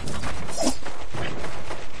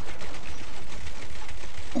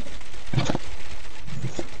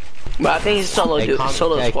 But I think he's solo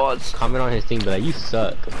squads. Comment on his thing, but like, you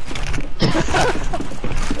suck.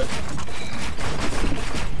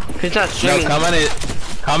 He's not streaming. No, comment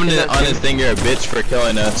on his thing, you're a bitch for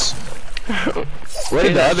killing us. Where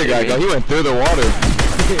did the other guy go? He went through the water.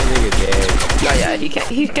 Nigga dead. No, yeah, he can't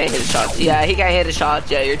hit his shots. Yeah, he can't hit his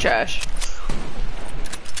shots. Yeah, you're trash.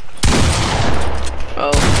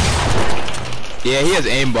 Oh. Yeah, he has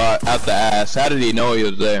aimbot out the ass. How did he know he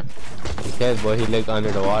was there? Because, boy, he looked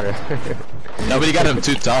under the water. Nobody got him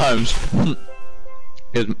 2 times.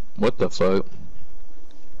 What the fuck?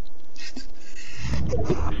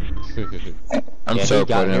 I'm yeah, so he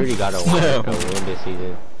proud of him. already got a win this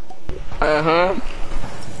season. Uh-huh.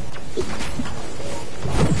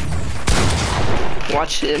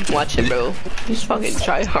 Watch him, bro. Just fucking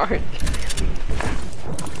try hard.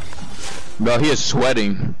 Bro, he is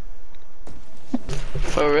sweating.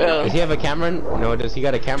 For real. Does he have a camera? No, does he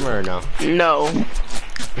got a camera or no? No.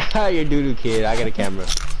 You're doo-doo kid, I got a camera.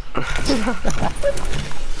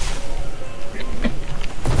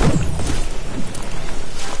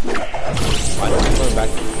 Why don't you go back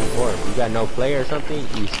to before? You got no play or something?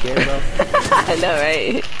 You scared, bro? I know,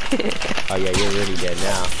 right? Oh yeah, you're really dead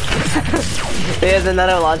now. There's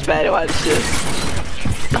another launch pad. Watch this.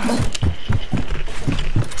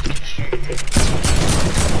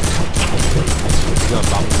 He's gonna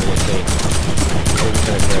bop him in his face. He's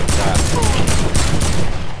gonna correct that.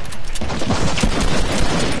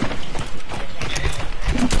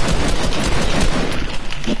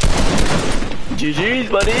 GG's,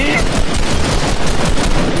 buddy.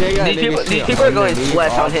 These people are going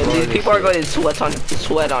sweat on him. These people are going sweat on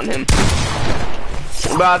him.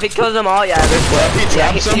 Bro, if he kills them all, yeah, they're sweat.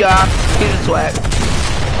 Yeah, he's a sweat. I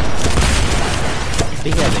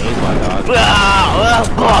think he has an aimbot, dog. Let's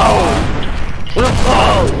go.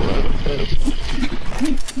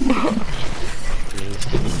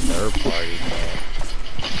 Third party, bro.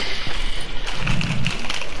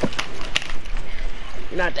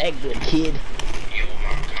 You're not that good, kid. You will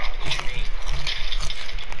not accomplish me.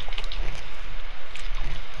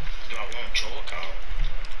 Do I want your account?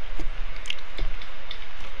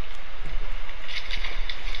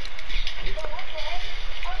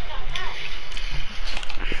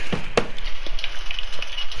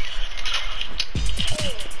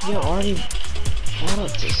 You already brought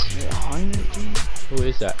up this 100, dude? Who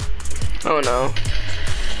is that? Oh no.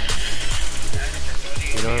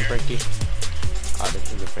 You know him, Frankie? Oh,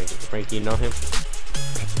 this is a Frankie. Frankie, you know him?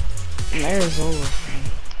 Arizona.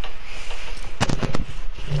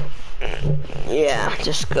 Yeah,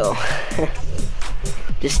 just go.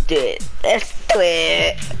 Just do it. Let's do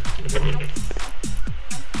it.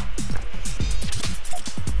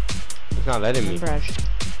 He's not letting me.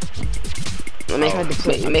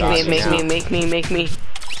 Make me.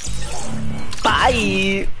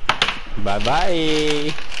 Bye.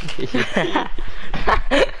 Bye.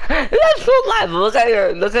 That's so live. Look at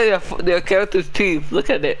your character's teeth. Look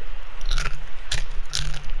at it.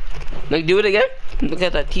 Like, do it again. Look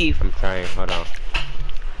at that teeth. I'm trying. Hold on.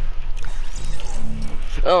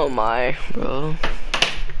 Oh my, bro.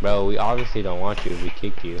 Bro, we obviously don't want you. We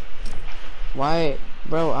kicked you. Why?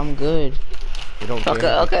 Bro, I'm good. We don't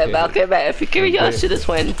care. Okay, but if you carry your shit this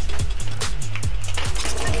win.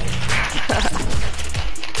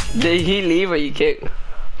 Did he leave or you kick?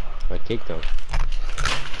 I kicked him.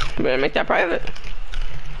 You better make that private.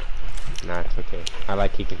 Nah, it's okay. I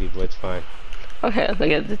like kicking people. It's fine. Okay,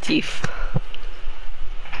 look at the teeth.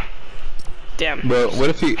 Damn. Bro, what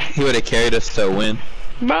if he would have carried us to a win?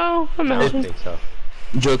 Bro, I don't imagine. think so.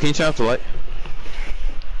 Joe, can you turn off the light?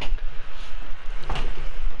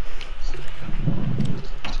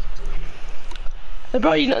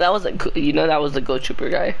 Bro, you know that was the Go Trooper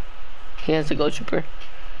guy. He has the Go Trooper.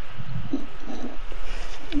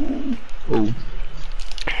 Ooh.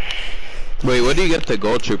 Wait, what do you get the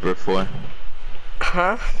Gold Trooper for?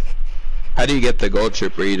 Huh? How do you get the Gold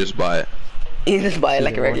Trooper? You just buy it. You just buy it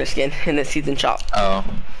like a regular skin in the season shop. Oh.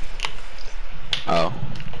 Oh.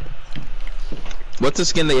 What's the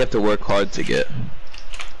skin that you have to work hard to get?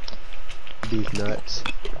 These nuts.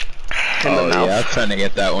 Oh yeah, I was trying to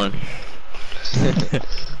get that one.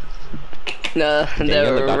 The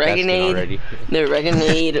Reganade,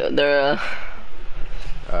 no,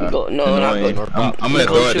 not Annoying. Gold. I'm gonna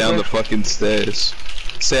throw it down the fucking stairs.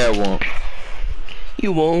 Say I won't.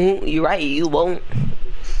 You won't. You're right. You won't.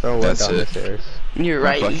 Throw what That's down the it. stairs. You're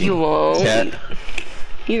right. You won't. Cat.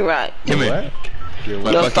 You're right. Come here. What? You're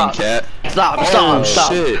My No, fucking stop. cat. Stop. Oh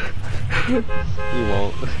Stop. shit. You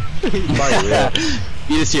won't. You probably will.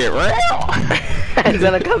 You just hear it. I'm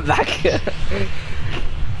gonna come back here.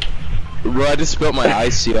 Bro, I just spilled my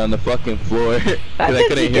icy on the fucking floor because I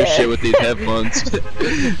couldn't hear shit with these headphones.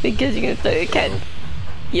 Because you're gonna throw your cat.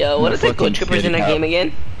 Yo, what is the Gold Troopers in that game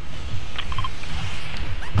again?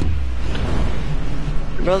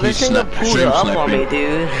 Bro, this thing got pulled up on me,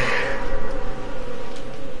 dude.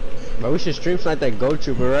 But we should stream snipe that Gold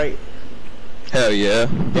Trooper, right? Hell yeah.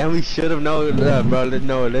 Damn, we should have known, bro.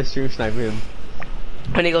 Let's stream snipe him.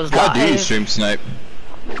 When he goes How do you live. stream snipe?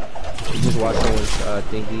 You just watch someone's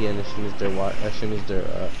thingy, and as soon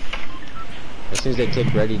as they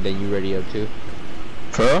click ready, then you ready up too.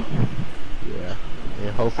 Pro? Yeah. And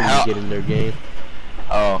hopefully How- you get in their game.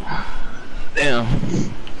 Oh. Damn.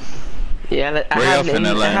 Yeah, I Where have, y'all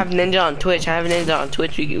finna land? I have Ninja on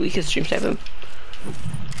Twitch. We can stream snipe him.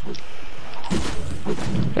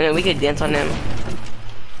 And then we could dance on him.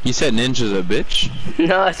 You said Ninja's a bitch?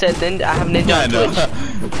 No, I said then I have Ninja Yeah, I on know.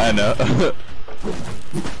 Twitch. I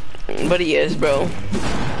know. But he is, bro.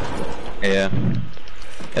 Yeah.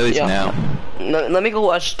 At least Yeah. now. No, let me go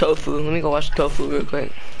watch Tofu. Let me go watch Tofu real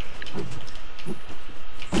quick.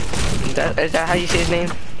 Is that how you say his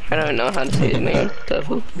name? I don't know how to say his name.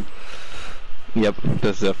 Tofu. Yep,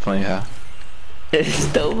 that's definitely how.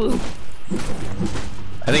 It's Tofu.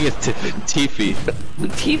 I think it's Tiffy.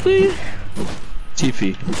 Tifu?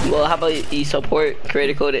 Tiffy. Well, how about you support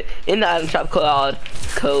creator code in the item shop code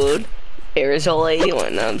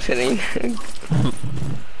Arizona81. No, I'm just kidding.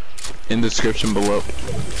 In the description below.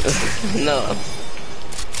 No.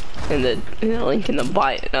 In the link in the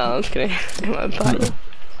bio. No, I'm just kidding. In my bio.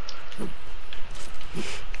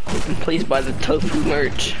 And please buy the Tofu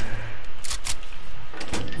merch.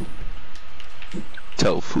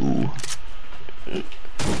 Tofu.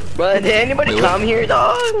 Bro, did anybody Wait, come here,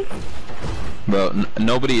 dog? Bro,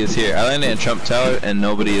 nobody is here. I landed in Trump Tower and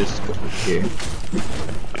nobody is here.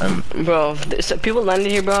 Bro, people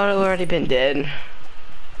landed here, bro, have already been dead.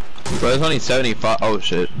 Bro, there's only 75. Oh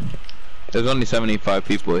shit. There's only 75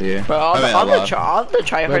 people here. Bro, all the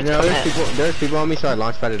tryhards No, come there's people on me, so I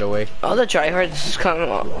launch padded away. all the tryhards come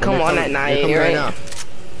on at night, right right? now.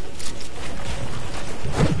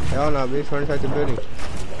 Hell no, bitch, run inside the building.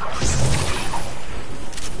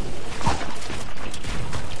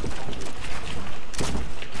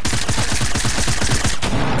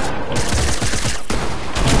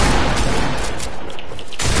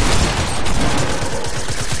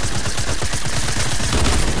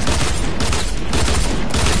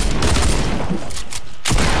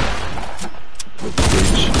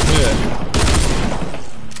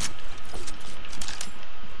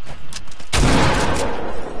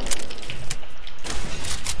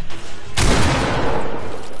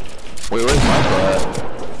 Wait, where's Michael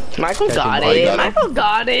at? Michael got Oh, you it. got him. Michael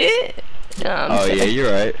got it. Oh yeah,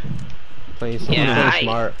 you're right. Playing Yeah,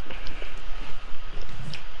 smart.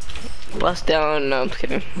 Bust down. No, I'm just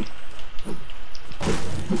kidding.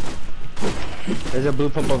 There's a blue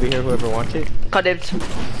pump over here, whoever wants it. Call dibs.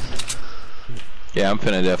 Yeah, I'm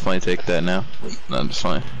finna definitely take that now. No, I'm just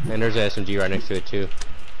fine. And there's an SMG right next to it too.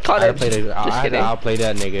 Call I dibs. Just kidding. I'll play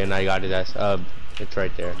that nigga and I got it. That's it's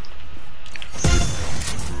right there.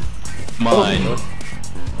 Mine.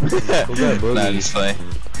 Who got boogied? Nah, just like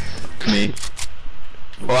me.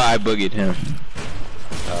 Well, I boogied him.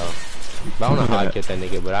 I don't know how I get that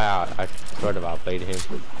nigga, but I sort of outplayed him.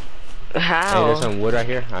 Hey, How? there's some wood right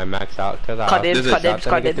here. I maxed out because I Call dibs, This is call dibs, shot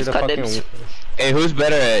call that nigga dibs, through call the dibs. fucking Hey, who's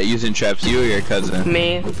better at using traps, you or your cousin?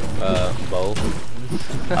 Me. bow.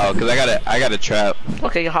 Oh, cause I got a trap.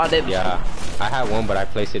 Okay, hot dibs. Yeah, I had one, but I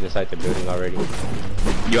placed it inside the building already.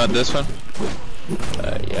 You want this one?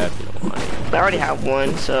 Yeah, if you don't mind. I already have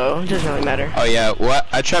one, so it doesn't really matter. Oh yeah, well,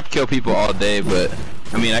 I trap kill people all day, but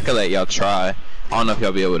I mean, I could let y'all try. I don't know if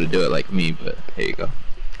y'all be able to do it like me, but here you go.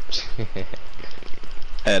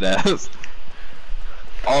 Head ass.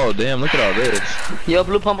 Oh damn, look at all this. Yo,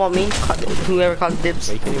 blue pump on me. Whoever calls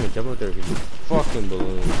dibs. You can't even jump up there with your fucking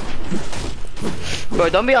balloon. Bro,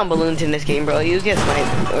 don't be on balloons in this game, bro. You get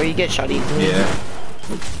sniped or you get shot easily. Yeah.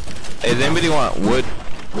 Hey, does anybody want wood?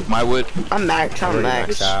 My wood? I'm max. I'm Already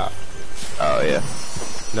max. maxed out. Oh yeah.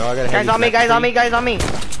 No, I got Guys on me. Guys on me. Guys on me.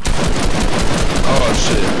 Oh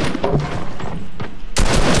shit.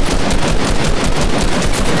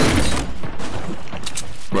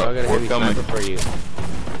 I Bro, got a we're heavy coming. sniper for you.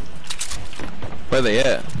 Where they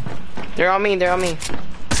at? They're on me. They're on me.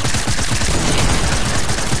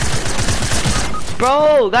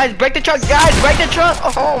 Bro, guys, break the truck. Guys, break the truck.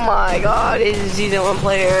 Oh my God, he's a season 1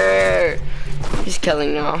 player. He's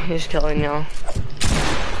killing y'all. He's killing y'all.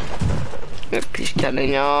 Yep, he's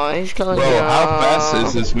killing y'all. He's killing Bro, y'all. how fast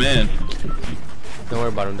is this man? Don't worry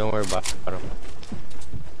about him. Don't worry about him.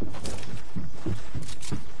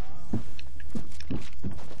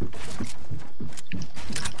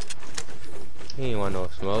 He ain't want no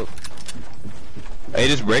smoke. Hey,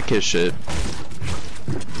 just break his shit.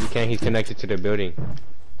 You can't. He's connected to the building.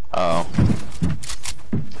 Oh.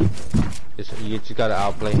 You just gotta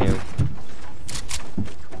outplay him.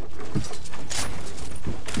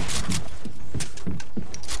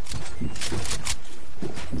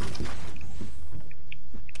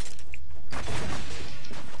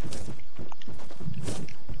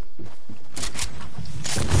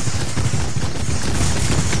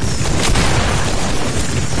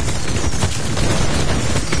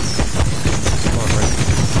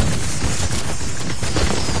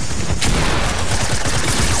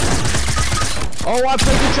 Oh, I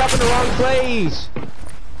placed the trap in the wrong place!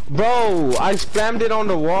 Bro, I spammed it on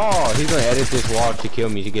the wall. He's gonna edit this wall to kill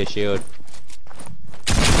me to get shield.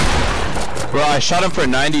 Bro, I shot him for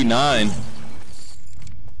 99.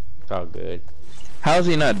 It's all good. How is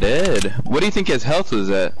he not dead? What do you think his health was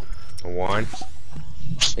at? 1.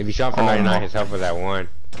 If you shot for 99, his health was at 1.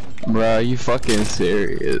 Bro, you fucking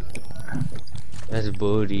serious? That's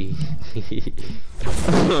booty.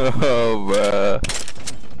 Oh, bro.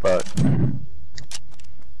 Fuck.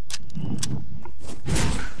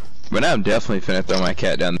 But now I'm definitely finna throw my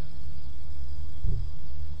cat down.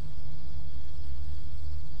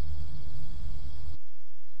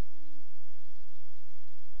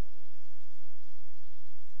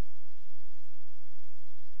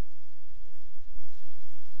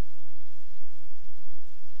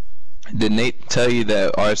 Did Nate tell you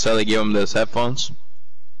that Araceli gave him those headphones?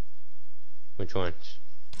 Which ones?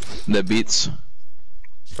 The Beats?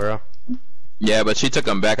 Bro? Yeah, but she took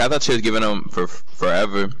them back. I thought she was giving them for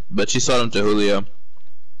forever, but she sold them to Julio.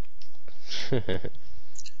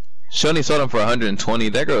 She only sold them for 120.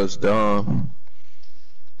 That girl's dumb.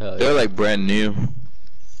 Hell They're yeah. like brand new.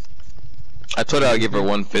 I told her I'd give her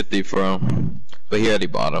 150 for them, but he already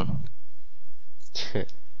bought them.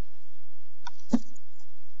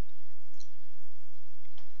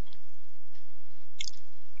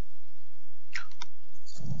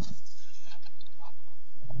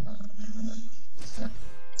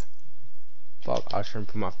 Fuck, I shouldn't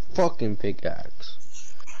put my fucking pickaxe.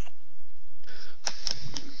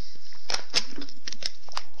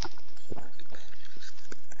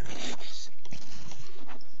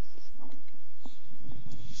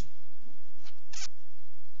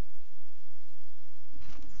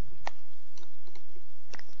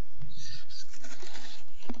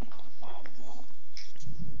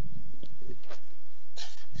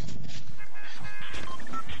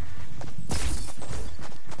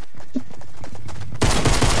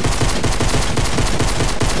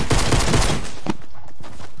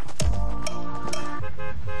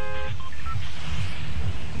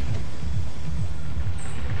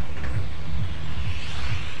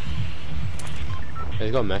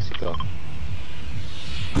 Let's go Mexico.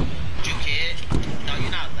 You kid? No, you're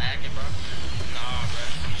not lagging, bro. Nah, bro.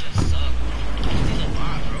 You just suck. He's a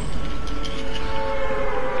bot, bro.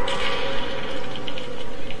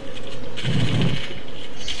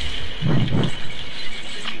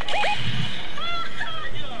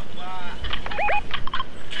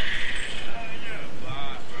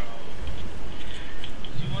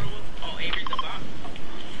 Oh, Avery's the bot?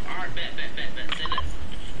 Alright, bet. Say less.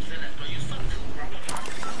 Bro, you suck too, bro.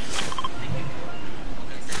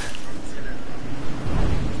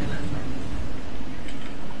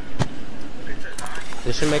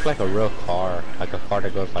 This should make like a real car, like a car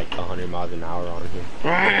that goes like 100 miles an hour on here.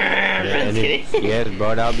 And if, yes,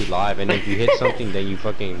 bro, that would be live. And if you hit something, then you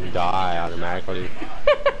fucking die automatically.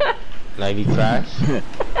 Like if you crash,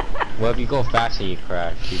 well, if you go fast and you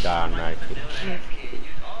crash, you die automatically.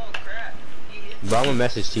 Bro, I'm gonna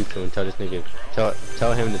message Chifu and tell this nigga,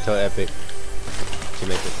 tell him to tell Epic to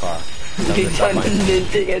make a car. Tell him to stop my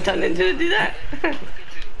shit. Tell Ninja to do that.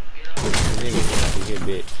 Nigga, he's a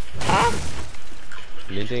bitch. Huh?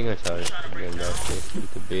 Ninja ain't gonna tell him that shit. He's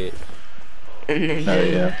a bitch. Ninja. Oh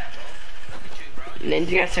yeah.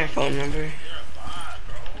 Ninja got their phone number.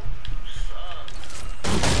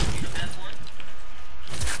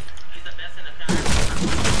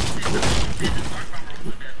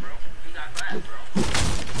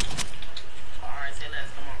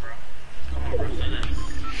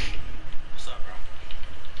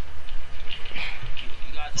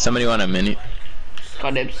 Somebody want a mini?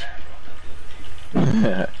 Call dibs.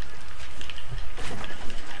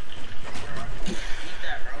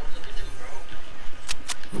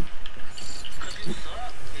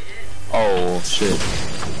 Oh shit.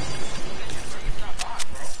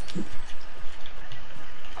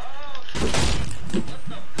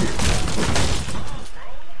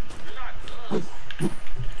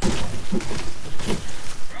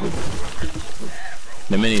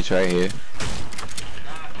 The mini's right here.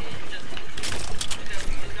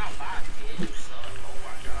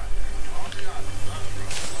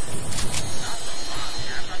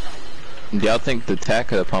 Do y'all think the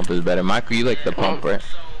tack or the pump is better? Michael, you like the pump, right?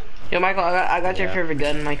 Yo, Michael, I got your favorite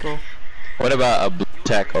gun, Michael. What about a blue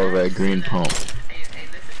tack over a green pump?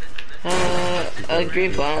 A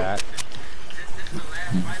green pump.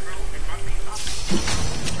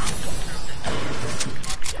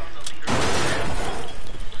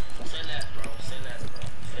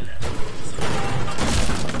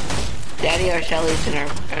 Daddy or Shelly's in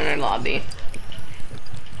our lobby.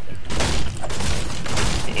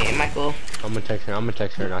 Hey, Michael. I'm gonna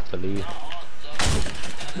text her not to leave.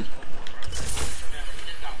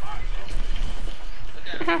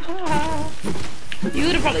 You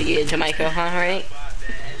would have probably get Jamaica, huh? Right?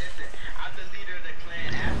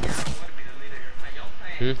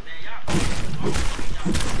 Hmm?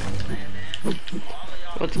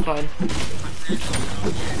 What's it called?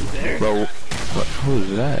 There. Bro, who's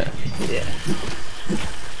that? Yeah.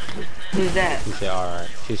 Who's that? She said alright.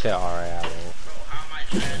 She said alright, I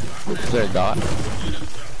won't. Is there a dot?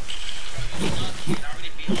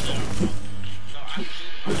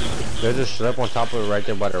 There's a slip on top of it right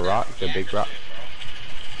there by the rock, the big rock.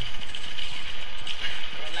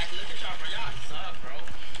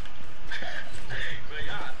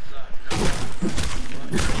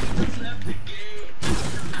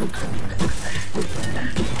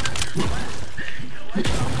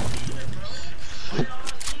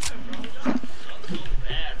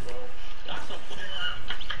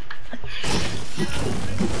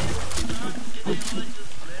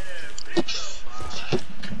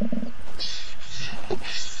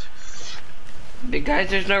 Big guys,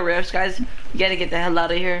 there's no rifts, guys. You gotta get the hell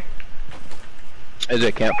out of here. There's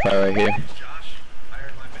a campfire right here.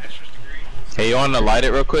 Hey, you wanna light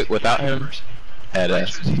it real quick without him?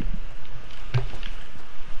 Badass.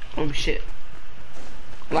 Oh shit.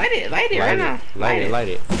 Light it right now. Light it. Light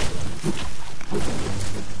it,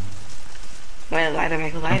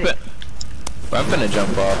 Michael, light it. I'm finna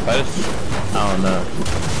jump off. I don't know.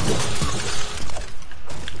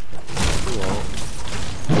 You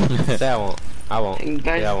won't. Say I won't. I won't.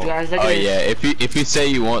 Guys, Yeah, I won't. guys, look Oh at this. yeah, if you say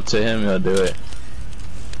you want to him, he'll do it.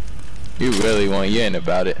 You really want, you ain't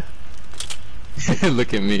about it.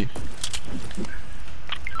 Look at me.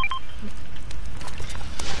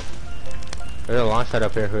 There's a launch pad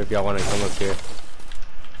up here if y'all want to come up here.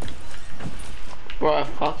 Bro, I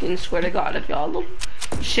fucking swear to God, if y'all look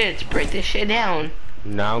shit, break this shit down.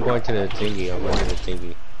 No, I'm going to the thingy. I'm going to the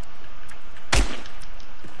thingy.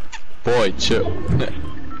 Boy, chill.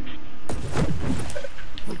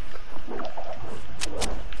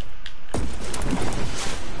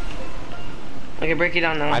 Okay, break it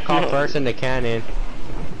down now. I caught first in the cannon.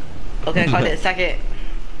 Okay, I caught it second.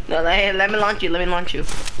 No, let me launch you. Let me launch you.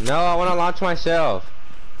 No, I want to launch myself.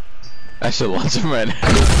 I should launch him right now.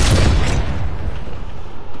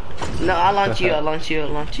 No, I'll launch you. I'll launch you. I'll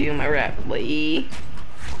launch you. My rap, boy.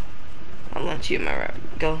 I'll launch you. My rap.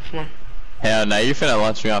 Go, come on. Hell, now you're finna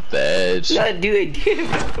launch me off the edge. No, do it, dude.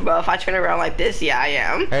 Bro, if I turn around like this, yeah, I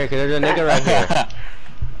am. Hey, cause there's a nigga right here.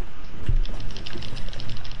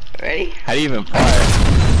 Ready? How do you even fire?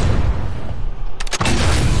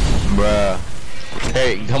 Bruh.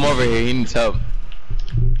 Hey, come over here, he needs help.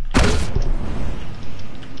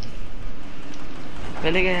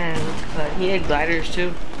 That nigga had, he had gliders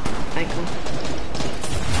too. Michael.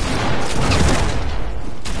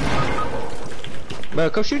 Bro,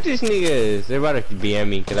 come shoot these niggas. They're about to BM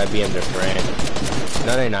me because I BM'd their friend.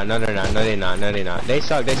 No, they not. No, they're not. No, they not. No, they not. They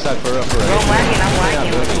suck. They suck for real. For real. Bro, I'm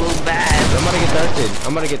lagging. It's a little bad. I'm about to get thirsted.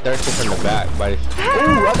 I'm about to get thirsted from the back. By this.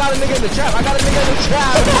 Ooh, I got a nigga in the trap. I got a nigga in the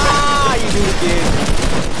trap. Ah, you do it, kid.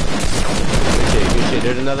 Good shit. Good shit.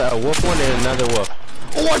 There's another a wolf one. There's another wolf.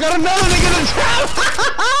 Oh, I got another nigga in the trap.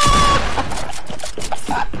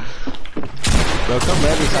 Bro, come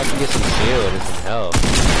ready so I can get some shield and some health.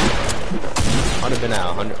 I would have been at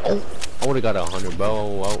 100. Oh, I would have got 100, bro.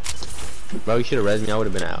 Whoa. Bro, you should have rezzed me. I would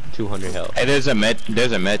have been at 200 health. Hey, there's a med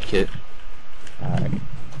kit. Alright.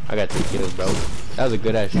 I got 2 kills, bro. That was a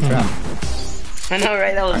good ass trap. I know,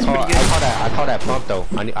 right? That was pretty good. I call that pump though.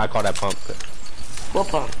 I call that pump. What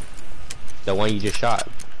pump? The one you just shot.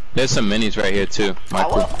 There's some minis right here too.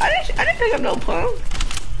 Michael. I didn't pick up no pump.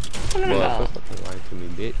 What Well, about? quit fucking lying to me,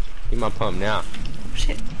 bitch. Give me my pump now.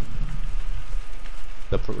 Shit.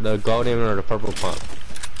 The golden or the purple pump.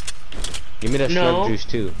 Give me the shrimp juice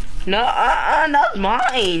too. No, that's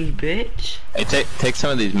mine, bitch. Hey, take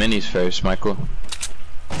some of these minis first, Michael.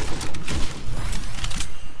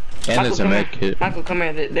 And Michael, there's a come med here. kit. Michael, come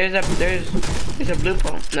here. There's a blue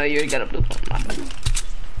pump. No, you already got a blue pump. My bad.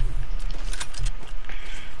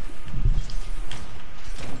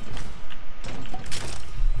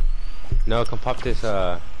 No, come pop this.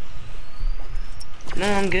 No,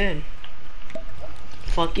 I'm good.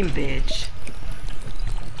 Fucking bitch.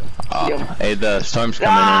 Yo. Hey, the storm's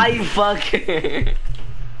coming in. You fucker.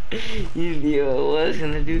 You knew I was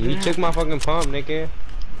gonna do that. You took my fucking pump, nigga.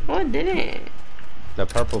 What didn't? The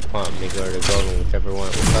purple pump, nigga, or the golden, whichever one,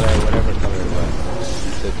 whatever color it was.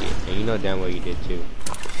 You took it, and you know damn well you did too.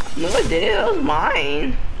 No, I did. That was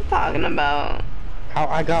mine. What you talking about? How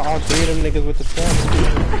I got all 3 of them niggas with the stamp?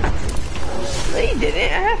 No, you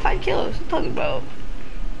didn't. I had 5 kills. What you talking about?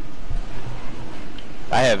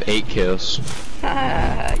 I have 8 kills.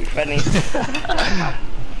 Ah, you're funny.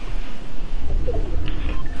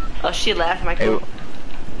 Oh, she laughed, Michael.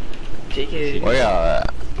 Hey, JK. where y'all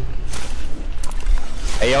at?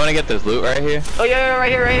 Hey, y'all wanna get this loot right here? Oh yeah,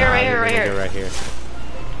 right here, right here, right here, right here. Right here.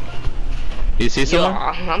 You see Yo,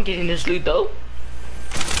 someone? I'm getting this loot though.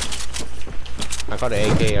 I caught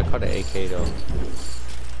an AK. I caught an AK though.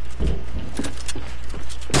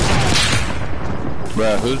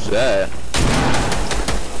 Bruh, who's that?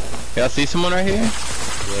 Y'all see someone right here?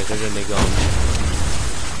 Yeah, there's a nigga on me.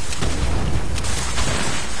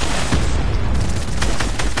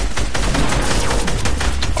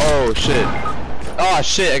 Oh shit. Oh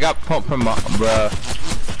shit, I got pumped from my bruh.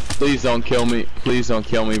 Please don't kill me. Please don't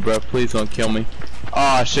kill me, bruh. Please don't kill me.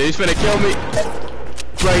 Oh shit, he's finna kill me.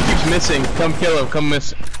 Bro, he keeps missing. Come kill him, come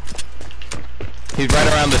miss. He's right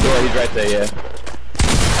around the door, he's right there, yeah.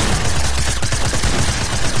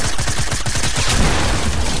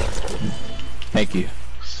 Thank you.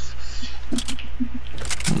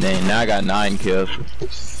 Man, now I got 9 kills.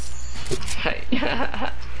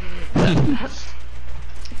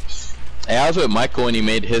 Hey, I was with Michael when he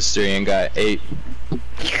made history and got 8.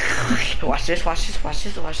 Watch this, watch this, watch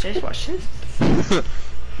this, watch this, watch this.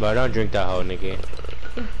 But don't drink that whole nigga.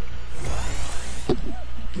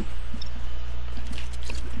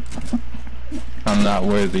 I'm not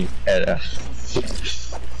worthy.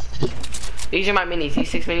 These are my minis. These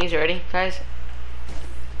 6 minis ready, guys?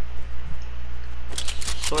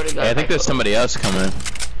 Swear to God. Hey, I think there's somebody else coming.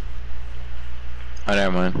 Oh,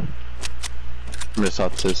 never mind. I'm just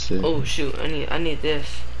autistic. Oh shoot! I need this.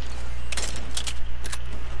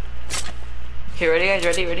 Okay, ready, guys?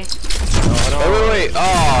 Ready? Ready? Wait.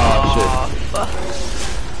 Oh, shit. Fuck.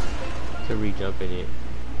 To re-jump in it.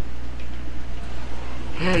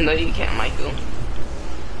 No, you can't, Michael.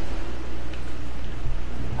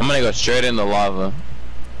 I'm gonna go straight in the lava.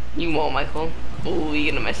 You won't, Michael. Ooh,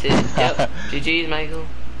 you gonna mess it. Yep. GG's, Michael.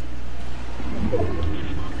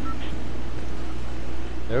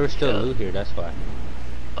 There was still loot here, that's why.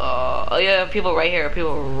 Oh yeah, people right here.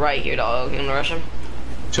 People right here, dog. You gonna rush them?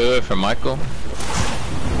 2 for Michael.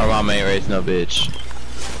 Or my mate raised no bitch.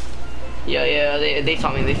 Yeah, they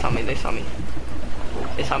saw me. They saw me. They saw me.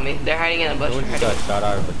 They saw me. They're hiding in a bush. Someone just got shot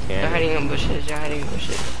out of a They're cannon. hiding in bushes. They're hiding in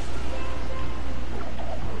bushes.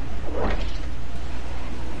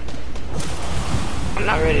 I'm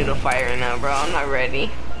not ready to fire right now, bro. I'm not ready.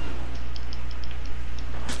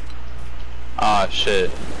 Ah,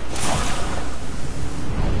 shit.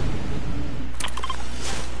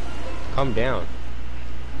 Calm down.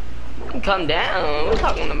 Come down. What are you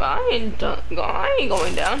talking about? I ain't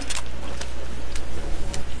going down.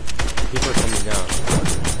 People are coming down.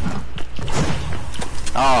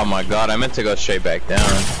 Oh my god, I meant to go straight back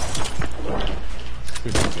down.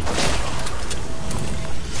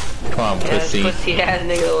 Come on, Yeah, pussy. pussy ass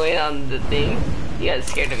nigga went on the thing. You got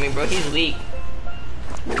scared of me, bro. He's weak.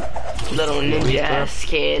 Little ninja ass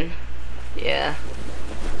kid. Yeah.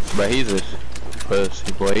 But he's a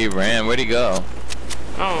pussy boy. He ran. Where'd he go?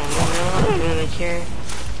 Oh, no, I don't really care.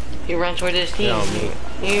 He ran towards his team.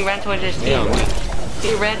 He ran towards his team.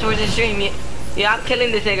 He ran towards his stream. Yeah, I'm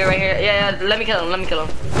killing this nigga right here. Yeah, let me kill him. Let me kill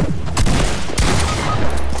him.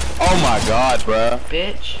 Oh my god, bruh.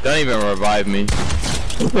 Bitch. Don't even revive me.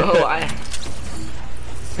 Oh, I.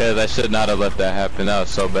 Cause I should not have let that happen. That was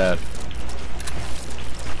so bad.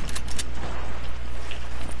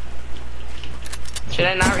 Should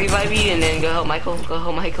I not revive you and then go help Michael? Go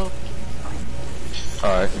help Michael?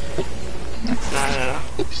 Alright. No.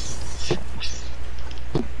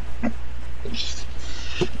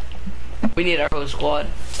 We need our whole squad.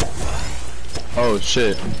 Oh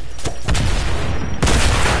shit.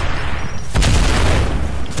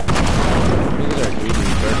 These are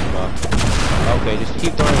greedy first of all. Okay, just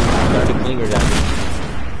keep throwing dirty clingers at me.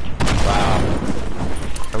 Wow.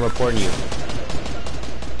 I'm reporting you.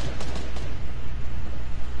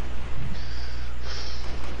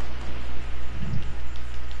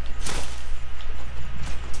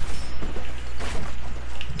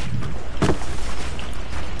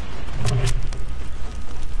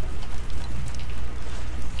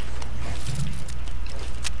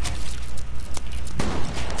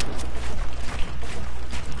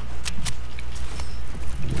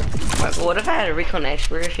 What if I had a recon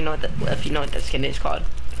expert? If you know what that skin is called.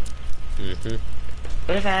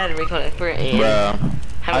 What if I had a recon expert and Bruh.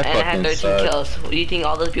 I had 13 suck. kills? Do you think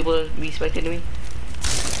all those people would be spectating me?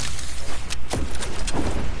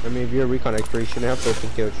 I mean, if you're a recon expert, you shouldn't have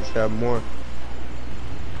 13 kills, you should have more.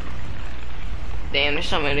 Damn, there's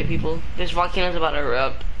so many people. This volcano's about to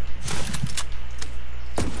erupt.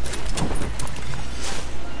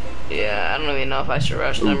 Yeah, I don't even know if I should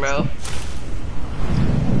rush them, bro.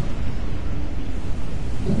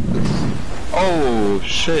 Oh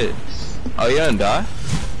shit. Oh, you didn't die?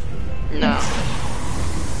 No.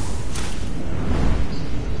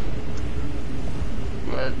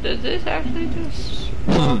 Does this actually just...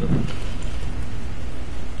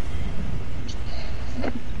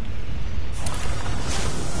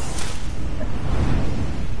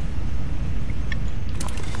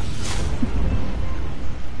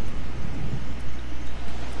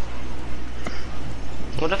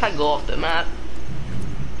 What if I go off the map?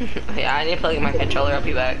 Yeah, I need to plug in my controller, I'll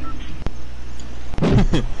be back.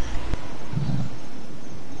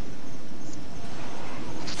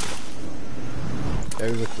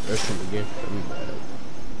 There's a restroom again. Let me bad.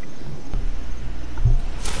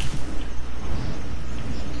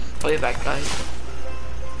 I'll be back, guys.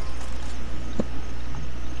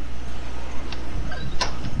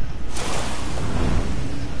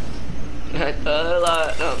 I thought a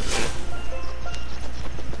lot. No.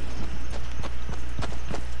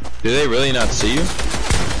 Do they really not see you?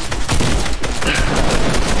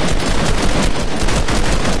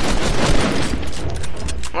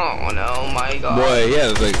 Oh no, my god. Boy,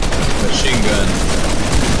 yeah, it's like machine gun.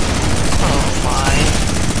 Oh my.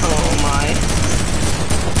 Oh my.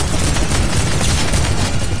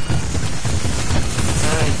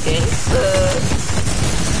 I think so.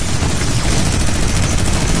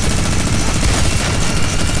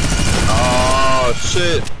 Oh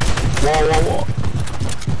shit. Whoa, whoa, whoa.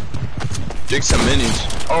 Dig some minis.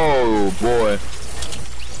 Oh boy.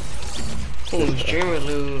 Ooh, streamer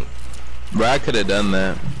loot. Bro, I could have done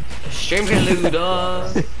that. Streamer loot,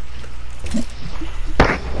 dog.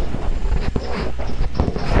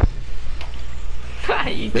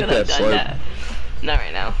 You could have done that. Not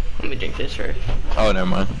right now. Let me drink this first. Oh, never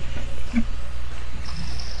mind.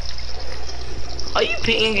 Are you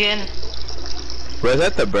peeing again? Bro, is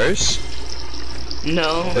that the burst?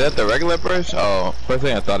 No. Is that the regular burst? Oh, first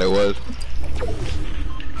thing I thought it was.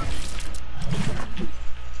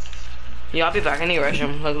 Yeah, I'll be back. I need to rush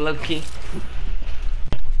him. Low key.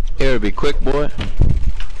 Here, be quick, boy.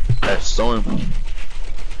 That storm.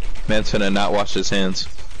 Man's finna not wash his hands.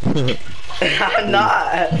 I'm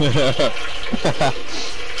not.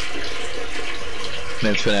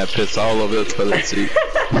 Man's finna have piss all over the toilet seat.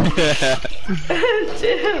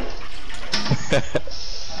 Damn.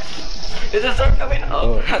 Is the storm coming?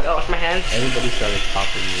 Oh, I gotta wash my hands. Everybody started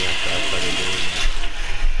popping me after I started doing that.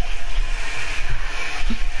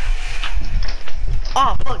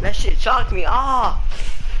 Oh, fuck, that shit shocked me. Oh.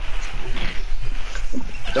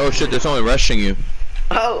 Oh shit, there's only rushing you.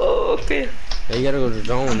 Oh, okay. Hey, you gotta go to the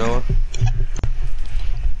zone, Noah.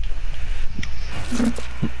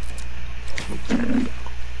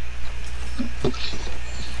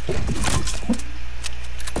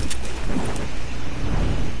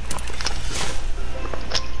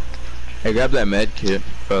 Hey, grab that med kit.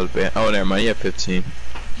 Oh, never mind, you have 15.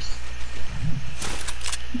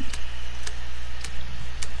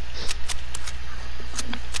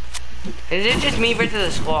 Is it just me versus the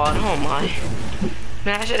squad? Oh my.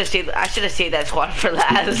 Man, I should have saved that squad for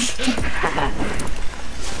last.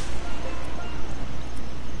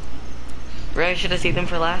 Right, I should have saved them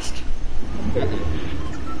for last.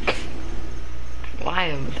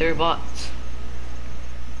 Why? They're bots.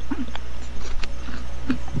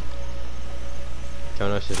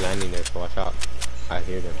 Jonas is landing there, so watch out. I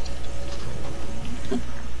hear them.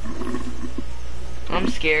 I'm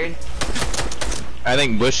scared. I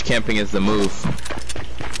think bush camping is the move.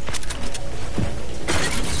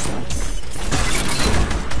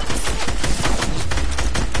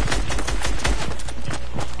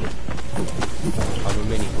 Pop a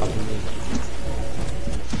mini, pop a mini.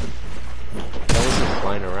 That was just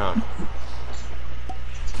flying around.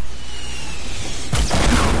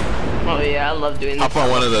 Oh yeah, I love doing this. Hop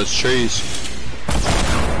on one of those trees.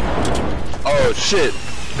 Oh shit.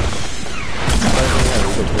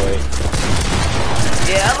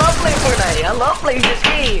 Yeah, I love playing Fortnite. I love playing this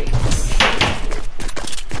game.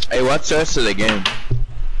 Hey, what's the rest of the game?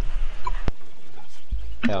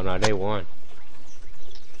 Hell no, they won.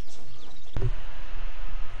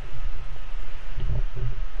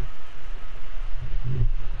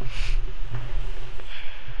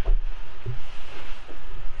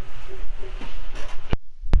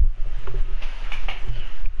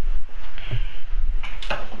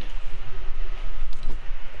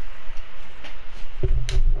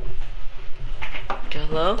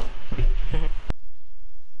 Hello?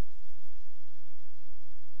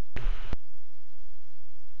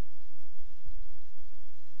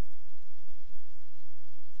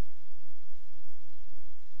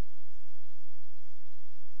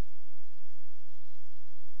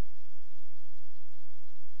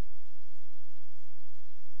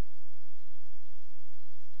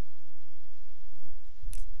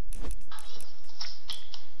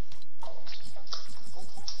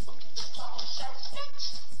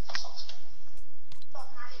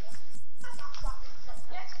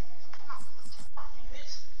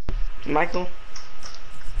 Michael,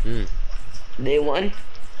 Hmm. they won.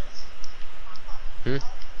 Hmm?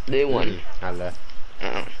 They won. I left.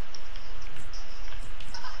 Oh.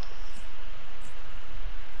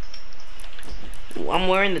 I'm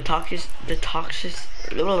wearing the toxic.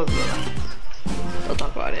 Blah, blah, blah. I'll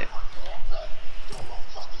talk about it.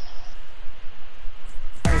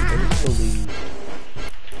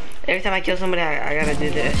 Every time I kill somebody, I gotta do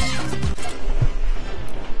this.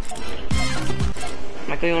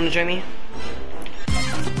 Michael, you wanna join me?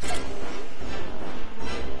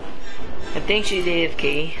 I think she's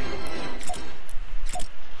AFK.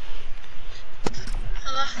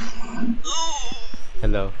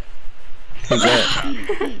 Hello. Who's that?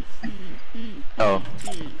 Oh.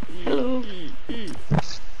 Hello.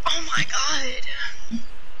 Oh my god.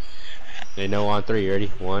 They know on 3. Ready?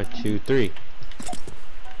 1, 2, 3.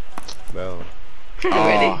 Bro.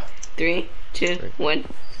 Ready? 3, 2, 1,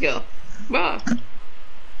 go. Bro.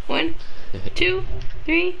 1, 2,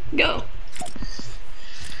 3, go.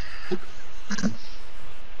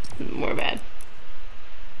 More bad.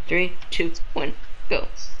 3, 2, 1, go.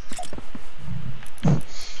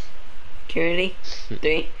 Okay, ready?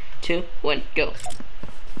 3, 2, 1, go.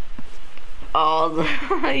 Oh,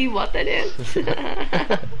 you bought that in.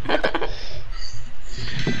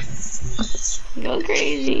 Go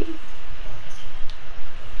crazy.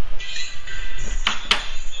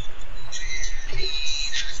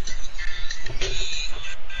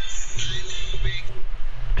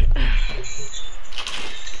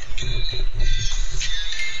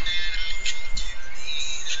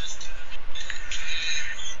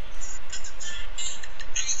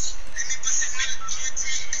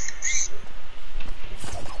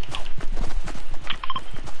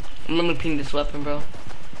 Let me ping this weapon, bro.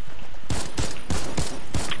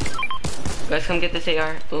 Guys, come get this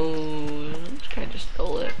AR. Ooh, this guy just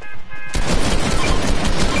stole it.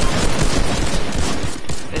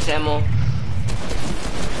 This ammo.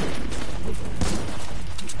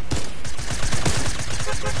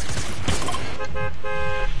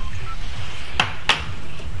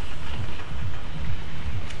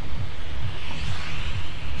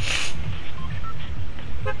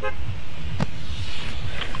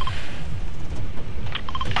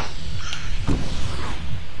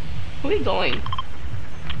 Where are we going?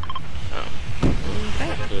 Oh.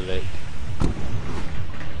 Okay. Too late.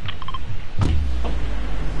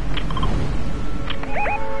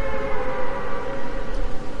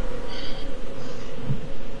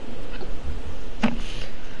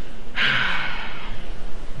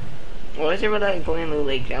 Why is everybody like going to the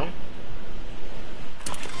lake now?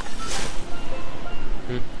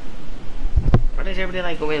 Why does everybody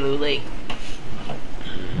like going to the lake?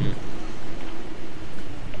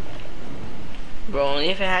 Bro, only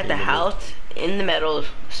if it had the house in the meadows,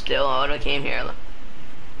 still I would've came here.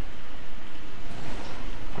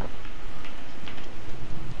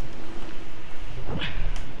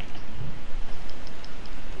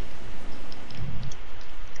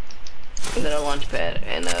 And then a launch pad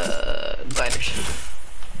and a glider.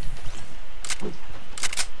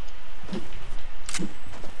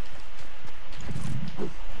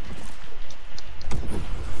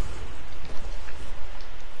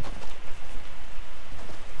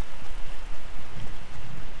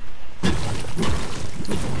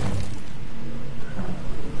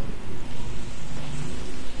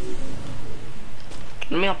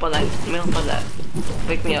 Let me hop on that. Let me hop on that.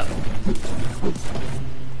 Wake me up.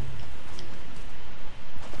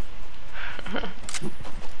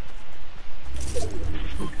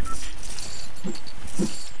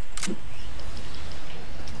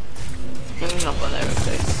 Let me hop on that real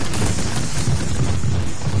quick.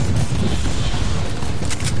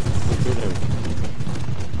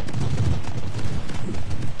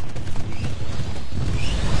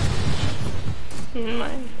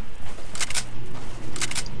 Mine.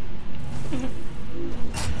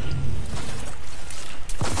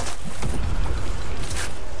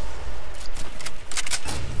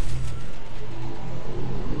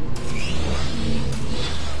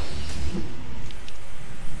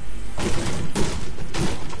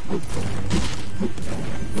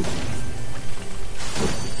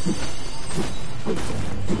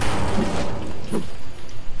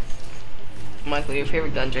 Michael, your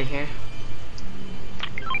favorite gun's right here.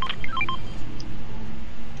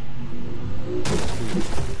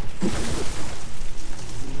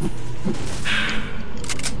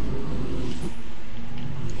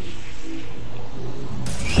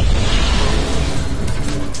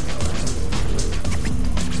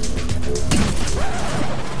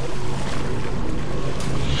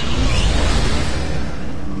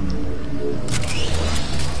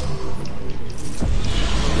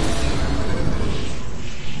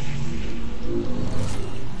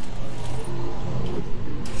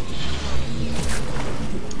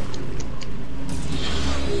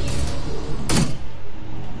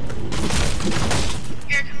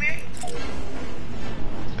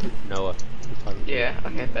 Yeah,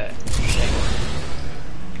 okay, bet.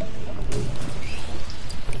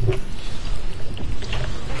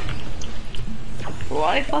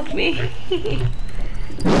 Why fuck me?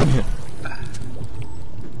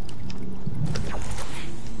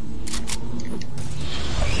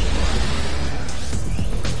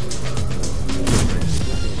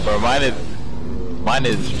 Bro, mine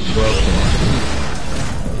is broken.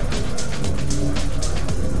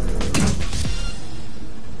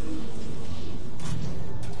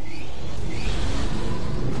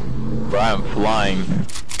 Bro, I'm flying.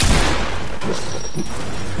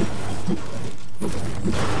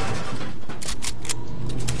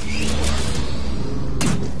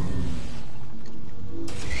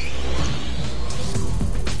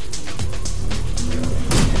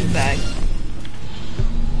 Bag.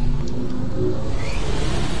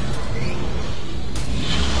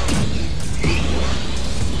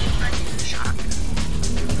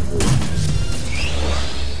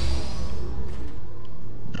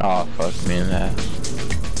 Oh, fuck me in that.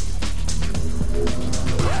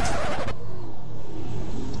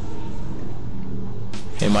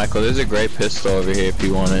 Hey, Michael, there's a great pistol over here if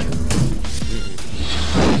you want it.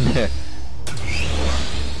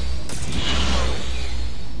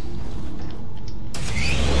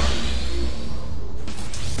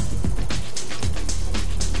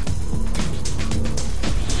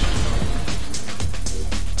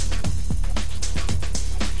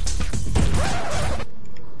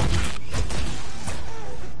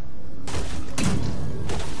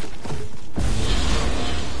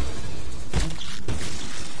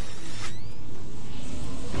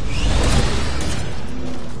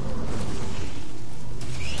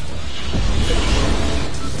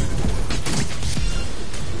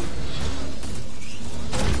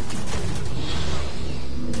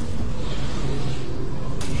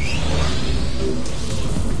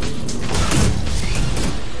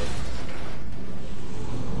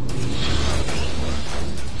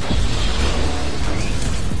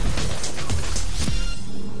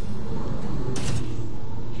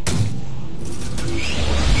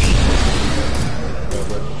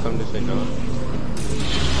 Come to say no.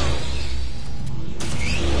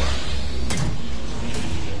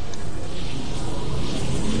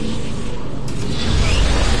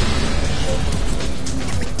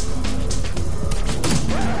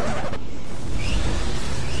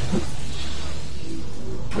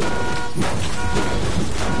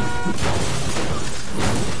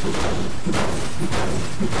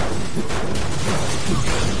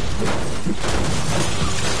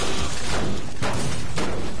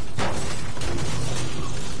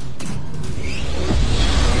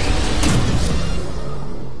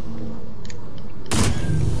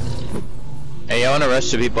 Hey, I wanna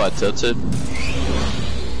rush the people at Tilted.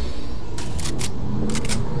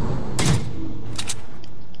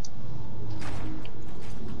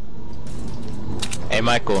 Hey,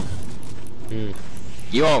 Michael.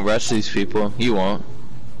 You won't rush these people. You won't.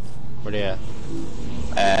 Where they at?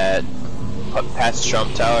 At past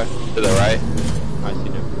Trump Tower to the right. I see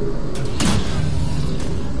them.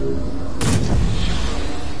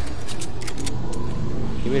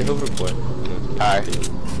 Give me the hoverboard. Alright.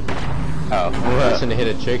 Oh. I'm listening to hit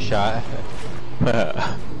a trick shot.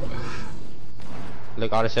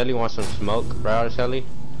 Look, Articelli wants some smoke, right, Articelli?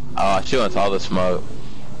 Oh, she wants all the smoke.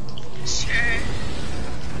 Sure.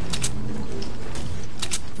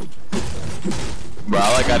 Bro,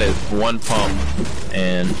 all I got is one pump,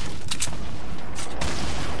 and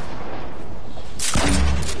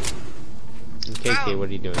KK, what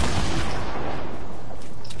are you doing?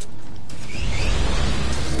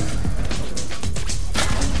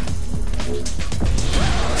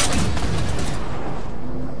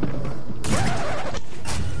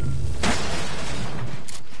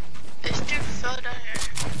 This dude fell down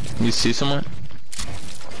here. you see someone?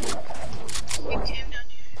 He came down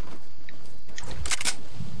here.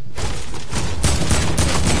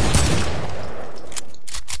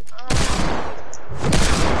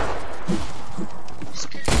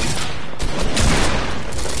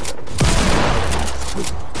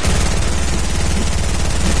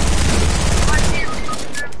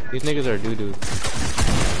 These niggas are doo-doo.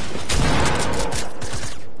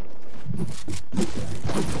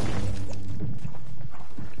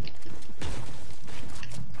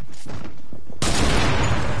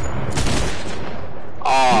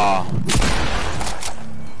 Aw.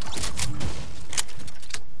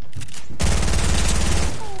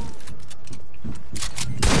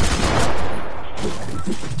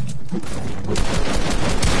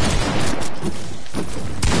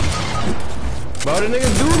 Bro, the nigga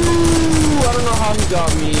doo-doo! I don't know how he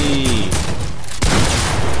got me.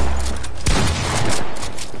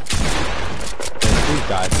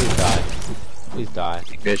 Please die.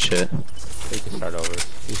 Good shit. We can start over.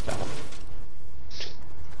 Please die.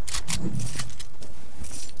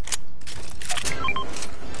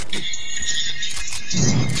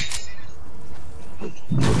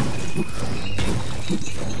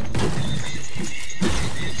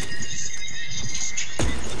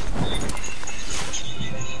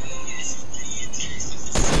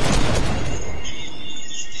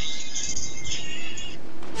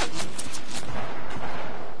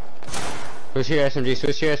 Switch your SMG,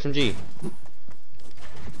 switch your SMG.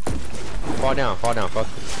 Fall down, fuck.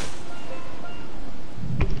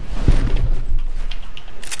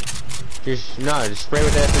 Just spray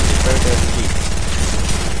with the SMG, spray with the SMG.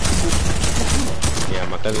 Yeah,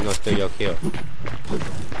 my cousin gonna steal your kill.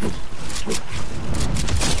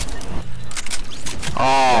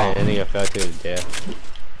 Oh, That nigga fell to his death.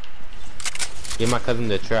 Give my cousin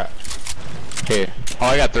the trap. here. Oh,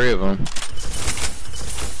 I got 3 of them.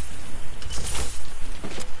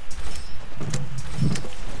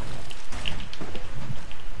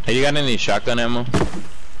 Hey, you got any shotgun ammo?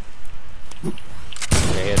 Yeah,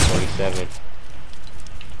 he has 27.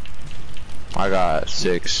 I got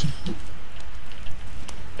 6.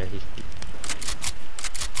 Yeah, he's...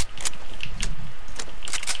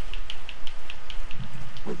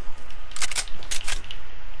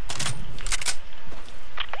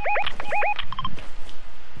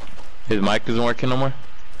 His mic isn't working no more?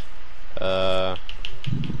 I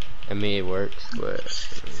mean it works, but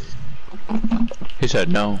He said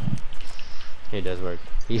no. it does work.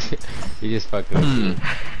 He just fucking with you.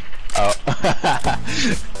 Oh.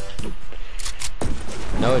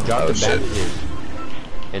 No, drop Oh, the shit. bandages.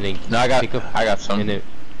 And then No, I got some. and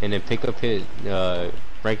then pick up his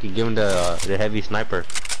Frankie, give him the heavy sniper.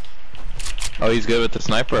 Oh, he's good with the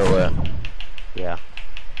sniper or what? Yeah.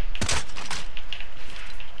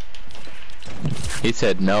 He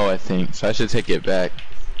said no, I think, so I should take it back.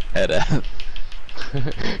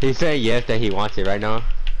 He said yes that he wants it right now.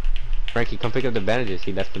 Frankie, come pick up the bandages.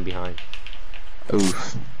 He left them behind.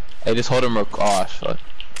 Oof. Hey, just hold him real. Oh, fuck.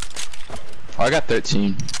 Oh, I got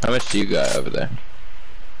 13. How much do you got over there?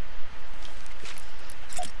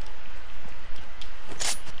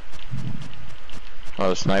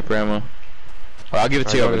 Oh, sniper ammo. Well, I'll give it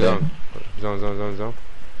to you over there. Zone.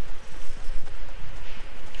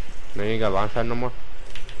 No, you ain't got launch pad no more?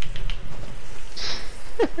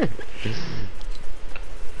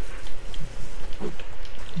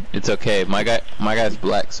 It's okay. My guy's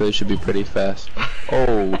black, so it should be pretty fast.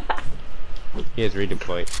 Oh. He has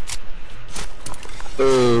redeployed.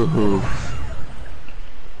 Ooh.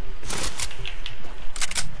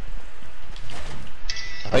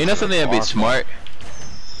 Oh, you know something that'd be smart?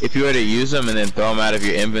 If you were to use them and then throw them out of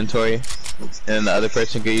your inventory, and then the other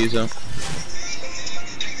person could use them.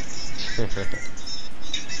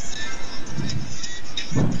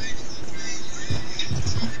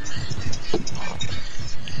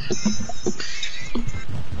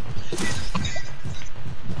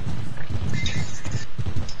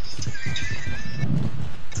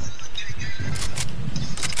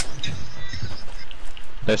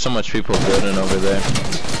 There's so much people building over there.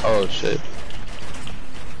 Oh shit.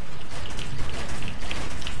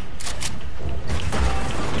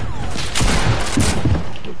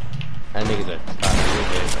 That nigga's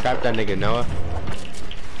a trap that nigga Noah.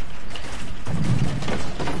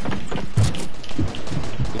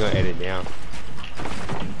 You gonna edit down.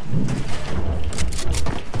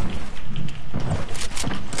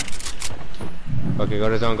 Okay, go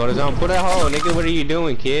to zone. Pull that hole, nigga. What are you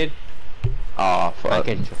doing, kid? Oh fuck. I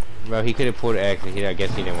can, bro. He could have pulled X, and I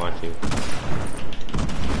guess he didn't want to.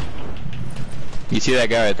 You see that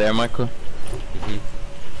guy right there, Michael?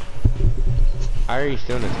 How are you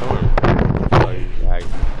still in the storm? Oh, you died.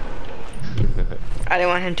 I didn't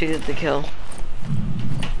want him to get the kill.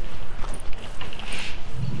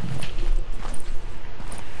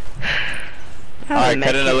 Alright,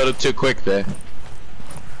 cut it a little too quick there.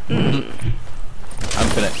 I'm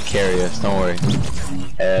finna carry us, don't worry.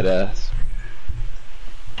 Head ass.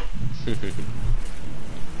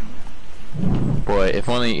 Boy, if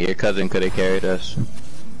only your cousin could have carried us.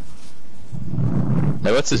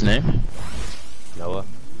 Hey, what's his name? Noah.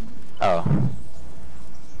 Oh.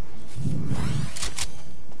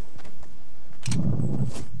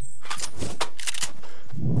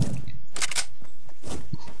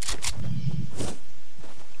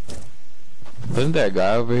 Wasn't there a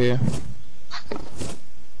guy over here?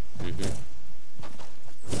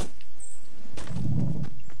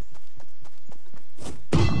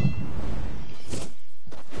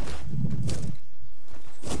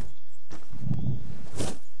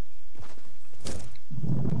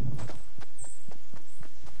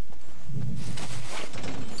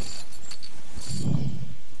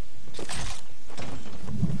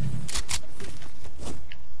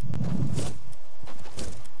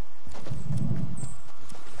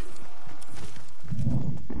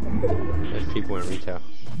 people in retail.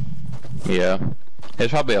 Yeah.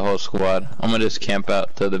 There's probably a whole squad. I'm gonna just camp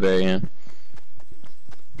out till the very end.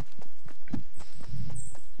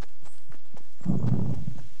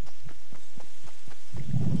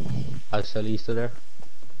 Sully, you still there?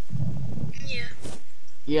 Yeah.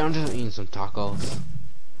 Yeah, I'm just eating some tacos.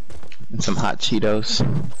 And some hot Cheetos.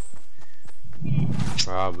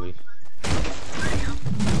 Probably.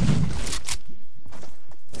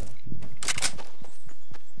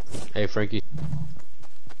 Hey, Frankie.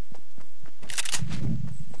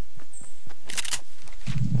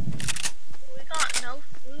 We got no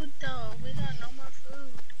food though. We got no more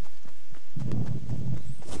food.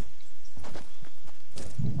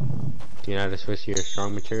 Do you know how to switch to your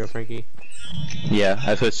strong material, Frankie? Yeah,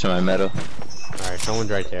 I switched to my metal. Alright,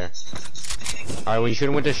 someone's right there. Alright, when you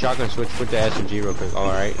should've went to shotgun, switch with the SMG real quick.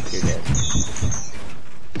 Alright, you're dead.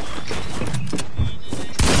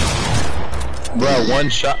 Bro, one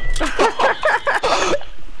shot.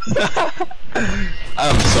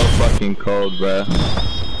 I'm so fucking cold, bro.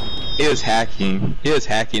 He was hacking. He was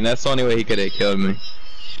hacking. That's the only way he could have killed me.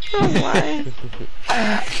 Oh my.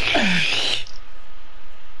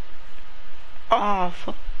 Oh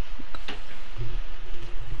fuck.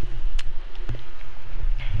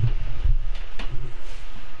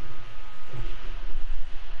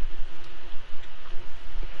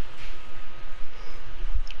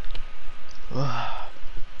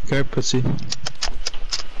 Okay, pussy.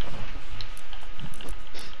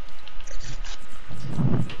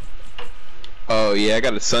 Oh yeah, I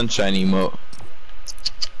got a sunshine emote.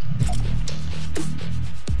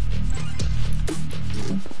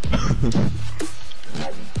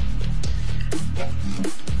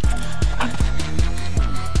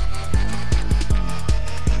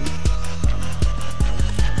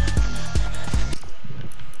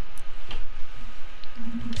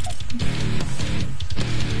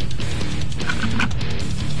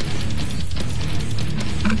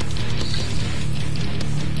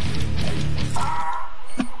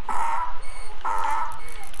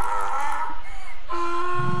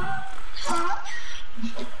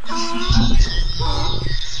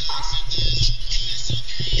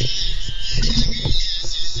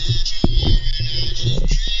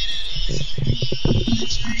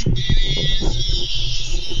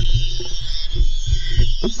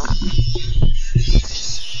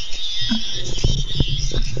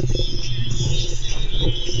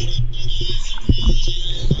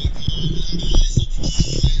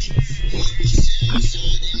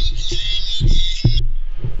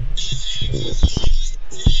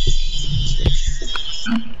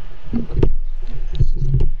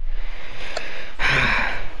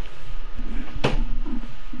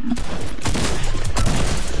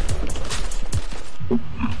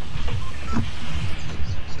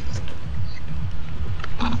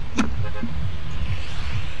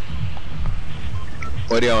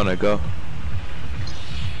 Where do you wanna go?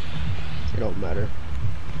 It don't matter.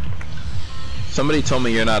 Somebody told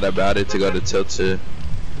me you're not about it to go to Tilted.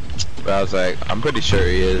 But I was like, I'm pretty sure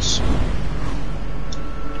he is.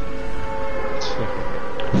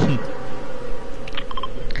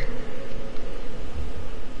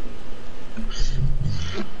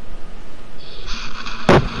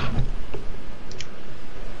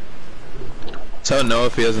 Tell Noah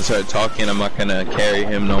if he doesn't start talking, I'm not gonna carry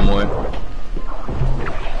him no more.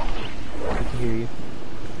 I can hear you.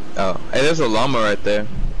 Oh, hey, there's a llama right there.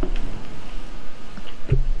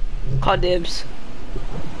 Call dibs.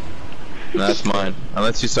 No, that's mine.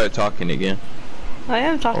 Unless you start talking again. I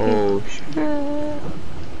am talking. Oh, shit. Yeah,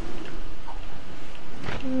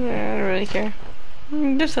 I don't really care.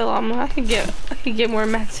 Just a llama. I could get more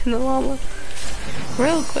mats in the llama.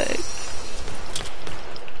 Real quick.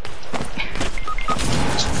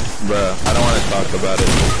 Bruh, I don't want to talk about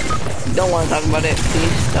it. Don't want to talk about it,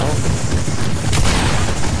 please don't.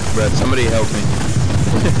 Bruh, somebody help me.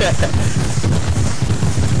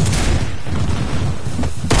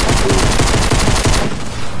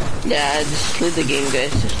 Yeah, just leave the game,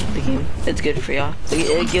 guys. Just leave the game. It's good for y'all.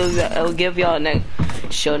 It'll give y'all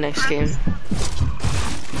next game.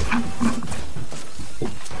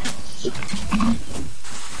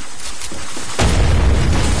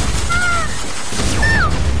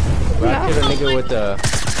 Back to the nigga with the.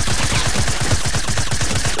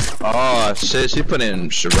 Oh shit, she put in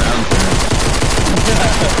surround.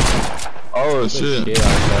 Oh shit.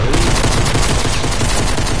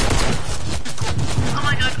 Oh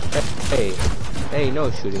my god. Hey, no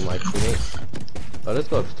shooting my teammate. Oh, let's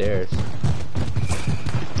go upstairs.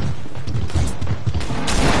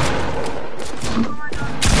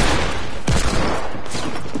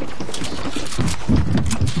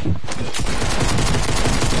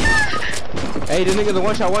 Hey, the nigga, the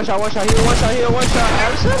one shot here, one shot.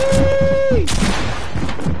 Absolutely.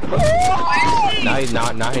 Now he's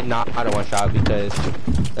not a one shot because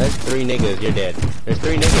that's 3 niggas. You're dead. There's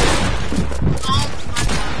 3 niggas.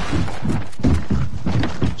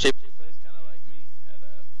 She plays kind of like me at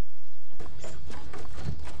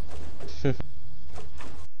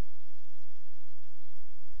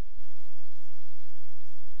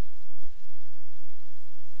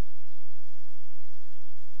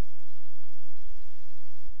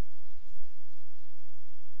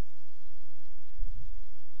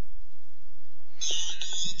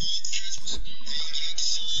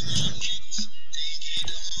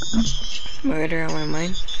Murder on my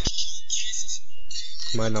mind.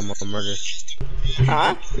 Mine on my murder.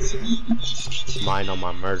 Huh? Mine on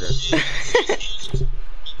my murder.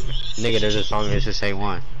 Nigga, there's a song that just say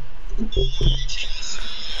one.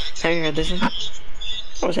 Have you heard this one?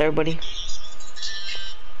 What's everybody?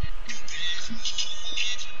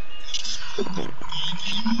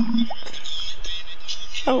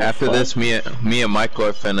 Oh, After fuck. this, me and Michael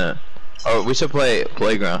are finna. Oh, we should play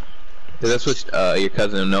Playground. 'Cause that's what your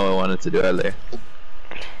cousin Noah wanted to do earlier.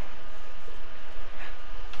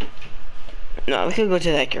 No, we could go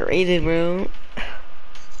to that curated room.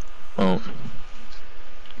 Oh.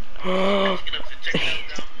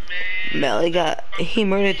 Melly he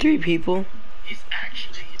murdered 3 people. He's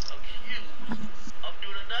actually accused of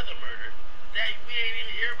doing another murder that we ain't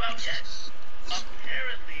even hear about yet.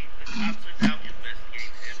 Apparently, the cops are now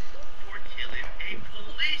investigating him for killing a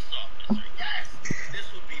police officer. Yes, this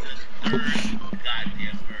would be the 3rd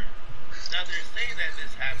goddamn murder. Now they're saying that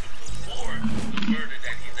this happened before the murder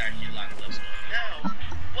that he's actually locked up on now,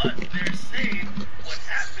 but they're saying what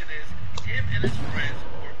happened is him and his friends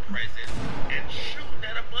were present and shooting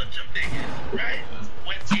at a bunch of niggas, right?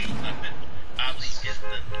 When Ethan Ali is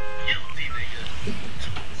the guilty nigga.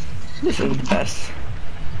 This is the best.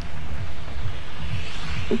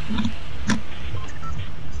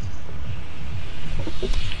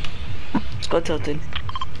 Let's go tilted.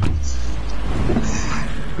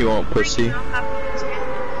 You want pussy?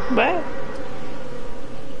 What?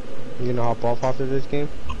 You gonna hop off after this game?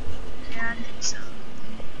 Yeah, I think so.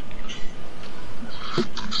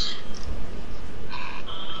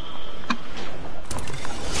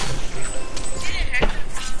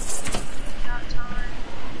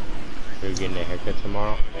 You're getting a haircut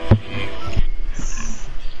tomorrow?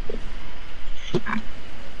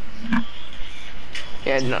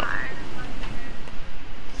 Yeah, no.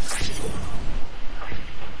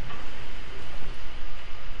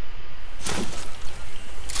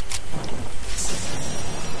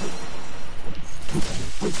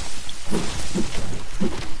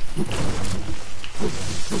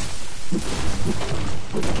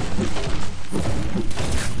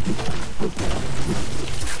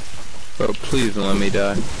 Bro, please don't let me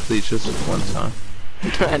die. Please, just one time.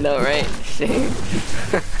 I know, right? Same.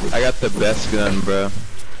 I got the best gun, bro.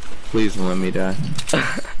 Please don't let me die.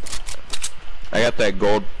 I got that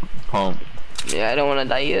gold pump. Yeah, I don't want to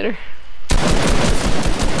die either.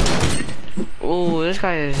 Ooh, this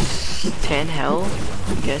guy is 10 health,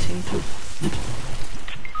 I'm guessing.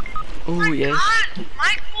 Ooh, yes. God,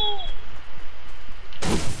 Michael!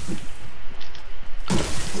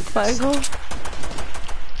 Michael?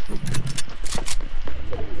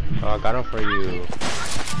 Oh, I got him for you.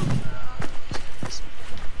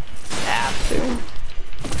 After.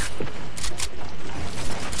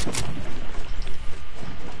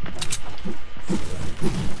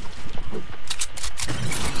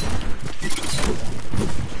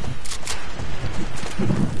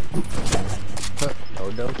 No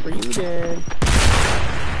done for you then.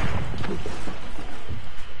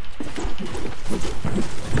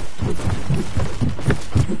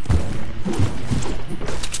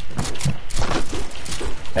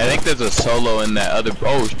 I think there's a solo in that other.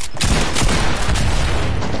 Oh.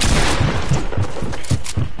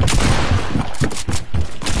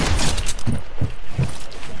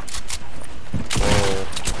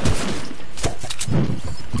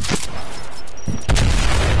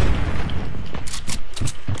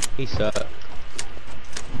 He sucked.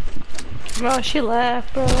 Bro, she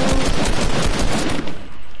left, bro.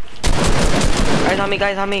 Guys on me,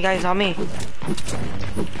 guys on me, guys on me.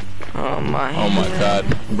 Oh my. Oh my god.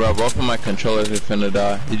 Bro, both of my controllers are finna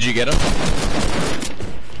die. Did you get them?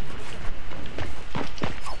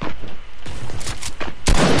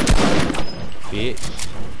 Bitch.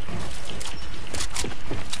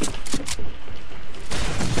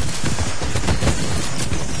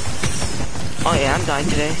 Oh yeah, I'm dying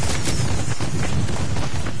today.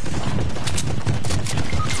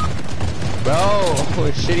 Bro,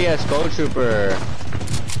 shitty ass Gold Trooper.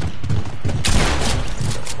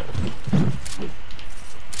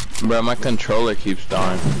 Bro, my controller keeps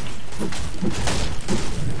dying.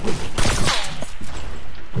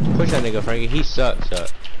 Push that nigga, Frankie. He sucks.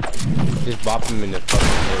 Just bop him in the fucking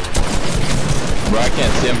head. Bro, I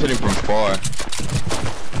can't see. I'm shooting from far.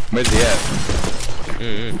 Where's he at?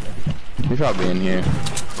 He's probably in here.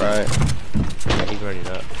 Right. Yeah, he's running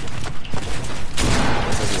up.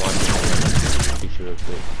 Shoot you real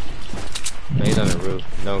quick. No, he's on the roof.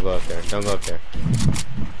 Don't go up there. Don't go up there.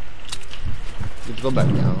 Just go back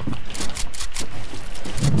down.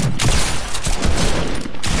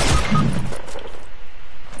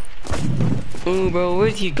 Ooh, bro,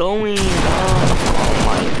 where's he going? Oh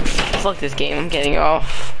my. Fuck this game. I'm getting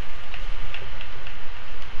off.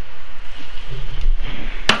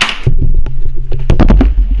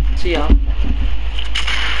 See y'all.